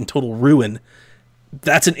complete and total ruin.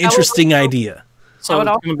 That's an interesting idea. So it's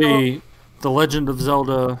going to be The Legend of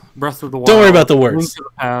Zelda, Breath of the Wild. Don't worry about the words. Link to the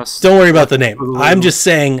Past, Don't worry about the name. I'm just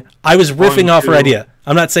saying, I was riffing off her idea.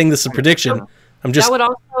 I'm not saying this is a prediction. I'm just... That would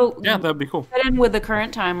also that'd be cool. fit in with the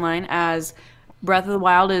current timeline, as Breath of the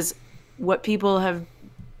Wild is what people have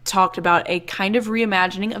talked about, a kind of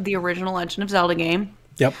reimagining of the original Legend of Zelda game.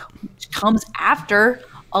 Yep. Which comes after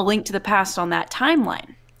A Link to the Past on that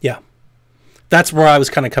timeline. Yeah. That's where I was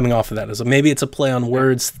kind of coming off of that. Is maybe it's a play on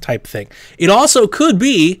words type thing. It also could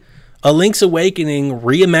be a Link's Awakening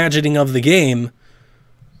reimagining of the game,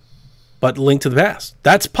 but Link to the Past.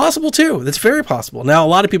 That's possible too. That's very possible. Now, a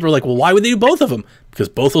lot of people are like, well, why would they do both of them? Because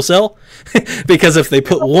both will sell. Because if they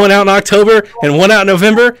put one out in October and one out in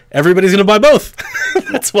November, everybody's going to buy both.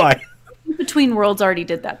 That's why. Between Worlds already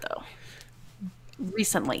did that, though.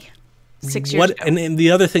 Recently. 6 years ago. And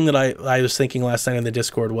the other thing that I was thinking last night in the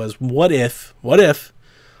Discord was, what if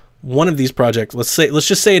one of these projects, let's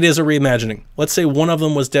just say it is a reimagining. Let's say one of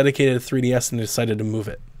them was dedicated to 3DS and they decided to move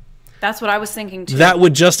it. That's what I was thinking too. That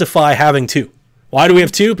would justify having two. Why do we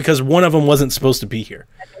have two? Because one of them wasn't supposed to be here.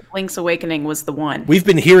 I think Link's Awakening was the one. We've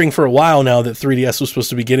been hearing for a while now that 3DS was supposed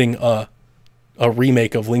to be getting a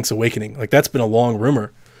remake of Link's Awakening. Like, that's been a long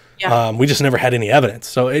rumor. Yeah. We just never had any evidence.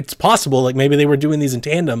 So it's possible, like, maybe they were doing these in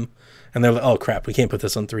tandem, and they're like, oh, crap, we can't put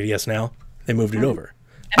this on 3DS now. They moved it over.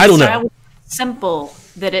 And I don't the know. style was simple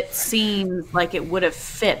that it seemed like it would have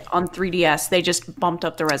fit on 3DS. They just bumped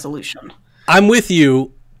up the resolution. I'm with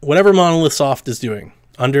you. Whatever Monolith Soft is doing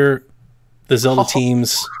under the Zelda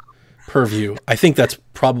team's purview, I think that's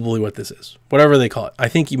probably what this is. Whatever they call it. I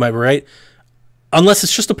think you might be right. Unless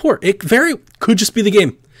it's just a port. It could just be the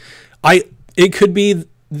game. It could be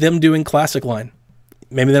them doing classic line.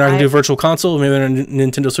 Maybe they're not going to do Virtual Console. Maybe they're going to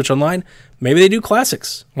Nintendo Switch Online. Maybe they do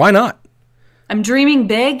classics. Why not? I'm dreaming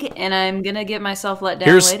big, and I'm going to get myself let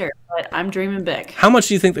down later. But I'm dreaming big. How much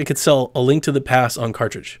do you think they could sell A Link to the Past on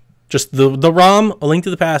cartridge? Just the ROM, A Link to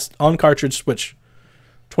the Past on cartridge Switch.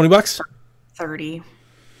 $20? 30.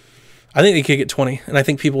 I think they could get 20, and I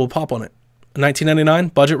think people will pop on it.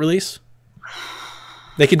 $19.99 budget release.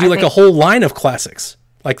 They could do like a whole line of classics.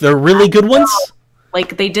 Like they're really good ones.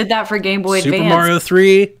 Like they did that for Game Boy Super Advance. Mario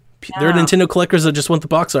 3. They're Nintendo collectors that just want the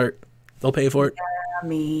box art. They'll pay for it.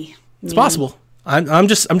 Me. It's possible. I'm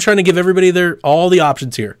trying to give everybody all the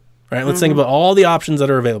options here. Right? Let's think about all the options that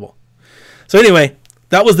are available. So anyway,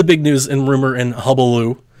 that was the big news and rumor and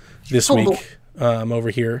hullabaloo this week over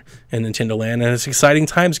here in Nintendo Land, and it's exciting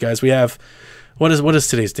times, guys. We have what is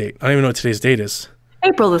today's date? I don't even know what today's date is.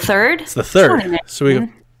 April the 3rd. It's the 3rd. So we have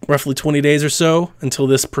roughly 20 days or so until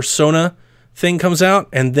this Persona thing comes out,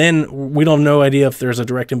 and then we don't have no idea if there's a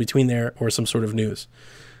direct in between there or some sort of news.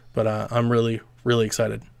 But I'm really, really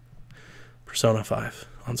excited. Persona 5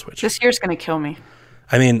 on Switch. This year's going to kill me.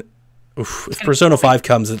 I mean, if Persona 5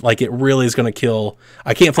 comes, it really is going to kill.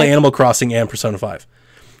 I can't play Animal Crossing and Persona 5.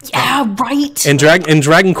 Yeah, right. And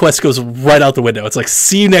Dragon Quest goes right out the window. It's like,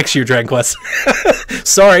 see you next year, Dragon Quest.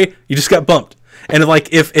 Sorry, you just got bumped. And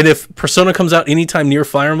if Persona comes out anytime near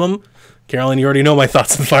Fire Emblem, Carolyn, you already know my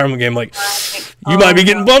thoughts on the Fire Emblem game. Like, you might be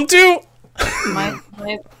getting bumped too.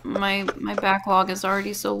 My backlog is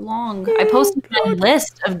already so long. I posted a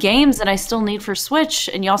list of games that I still need for Switch,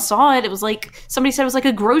 and y'all saw it. It was like somebody said it was like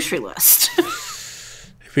a grocery list.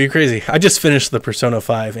 It'd be crazy. I just finished the Persona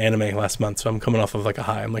 5 anime last month, so I'm coming off of like a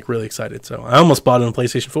high. I'm like really excited. So I almost bought it on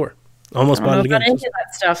PlayStation 4. Almost bought it again. I'm not into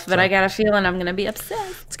that stuff, but I got a feeling I'm gonna be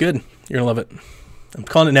upset. It's good. You're gonna love it. I'm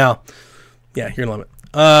calling it now. Yeah, you're gonna love it.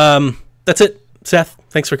 That's it. Seth,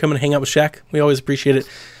 thanks for coming to hang out with Shaq. We always appreciate it.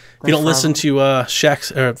 If you don't listen to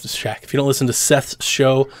if you don't listen to Seth's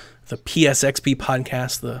show, the PSXP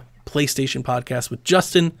podcast, the PlayStation podcast with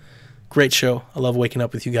Justin, great show. I love waking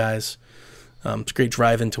up with you guys. It's a great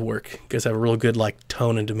drive into work. You guys have a real good like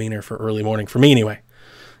tone and demeanor for early morning. For me, anyway.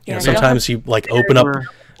 You know, sometimes you like open up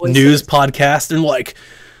news podcast and like,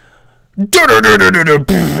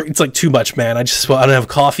 it's like too much, man. I don't have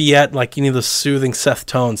coffee yet. Like you need the soothing Seth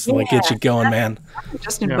tones to like get you going, man.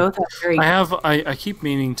 Justin both have very. I keep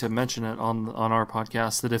meaning to mention it on our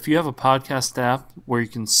podcast that if you have a podcast app where you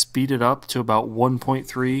can speed it up to about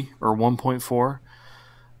 1.3 or 1.4,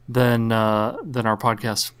 then our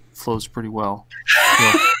podcast flows pretty well.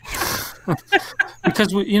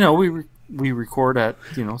 Because we record at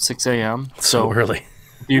 6 a.m. so early.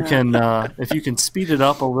 You can if you can speed it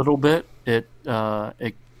up a little bit, it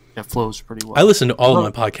flows pretty well. I listen to all of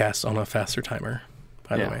my podcasts on a faster timer.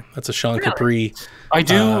 By the way, that's a Sean Capri. I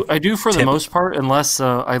do for the most part, unless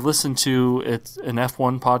I listen to an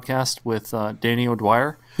F1 podcast with Danny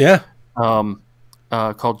O'Dwyer. Yeah.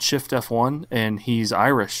 Called Shift F1, and he's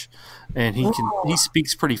Irish, and he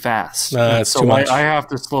speaks pretty fast. That's so too much. I have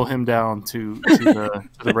to slow him down to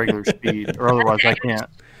the regular speed, or otherwise I can't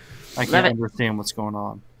understand what's going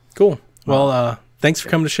on. Cool. Well, thanks for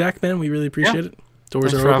coming to Shaq, man. We really appreciate it.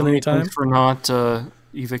 Doors are open anytime. Thanks for not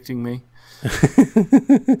evicting me. I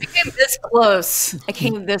came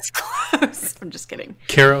this close. I'm just kidding.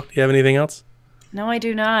 Caro, do you have anything else? No, I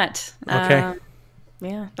do not. Okay.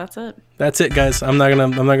 Yeah, that's it. That's it, guys. I'm not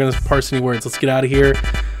gonna parse any words. Let's get out of here.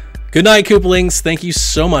 Good night, Koopalings. Thank you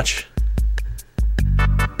so much.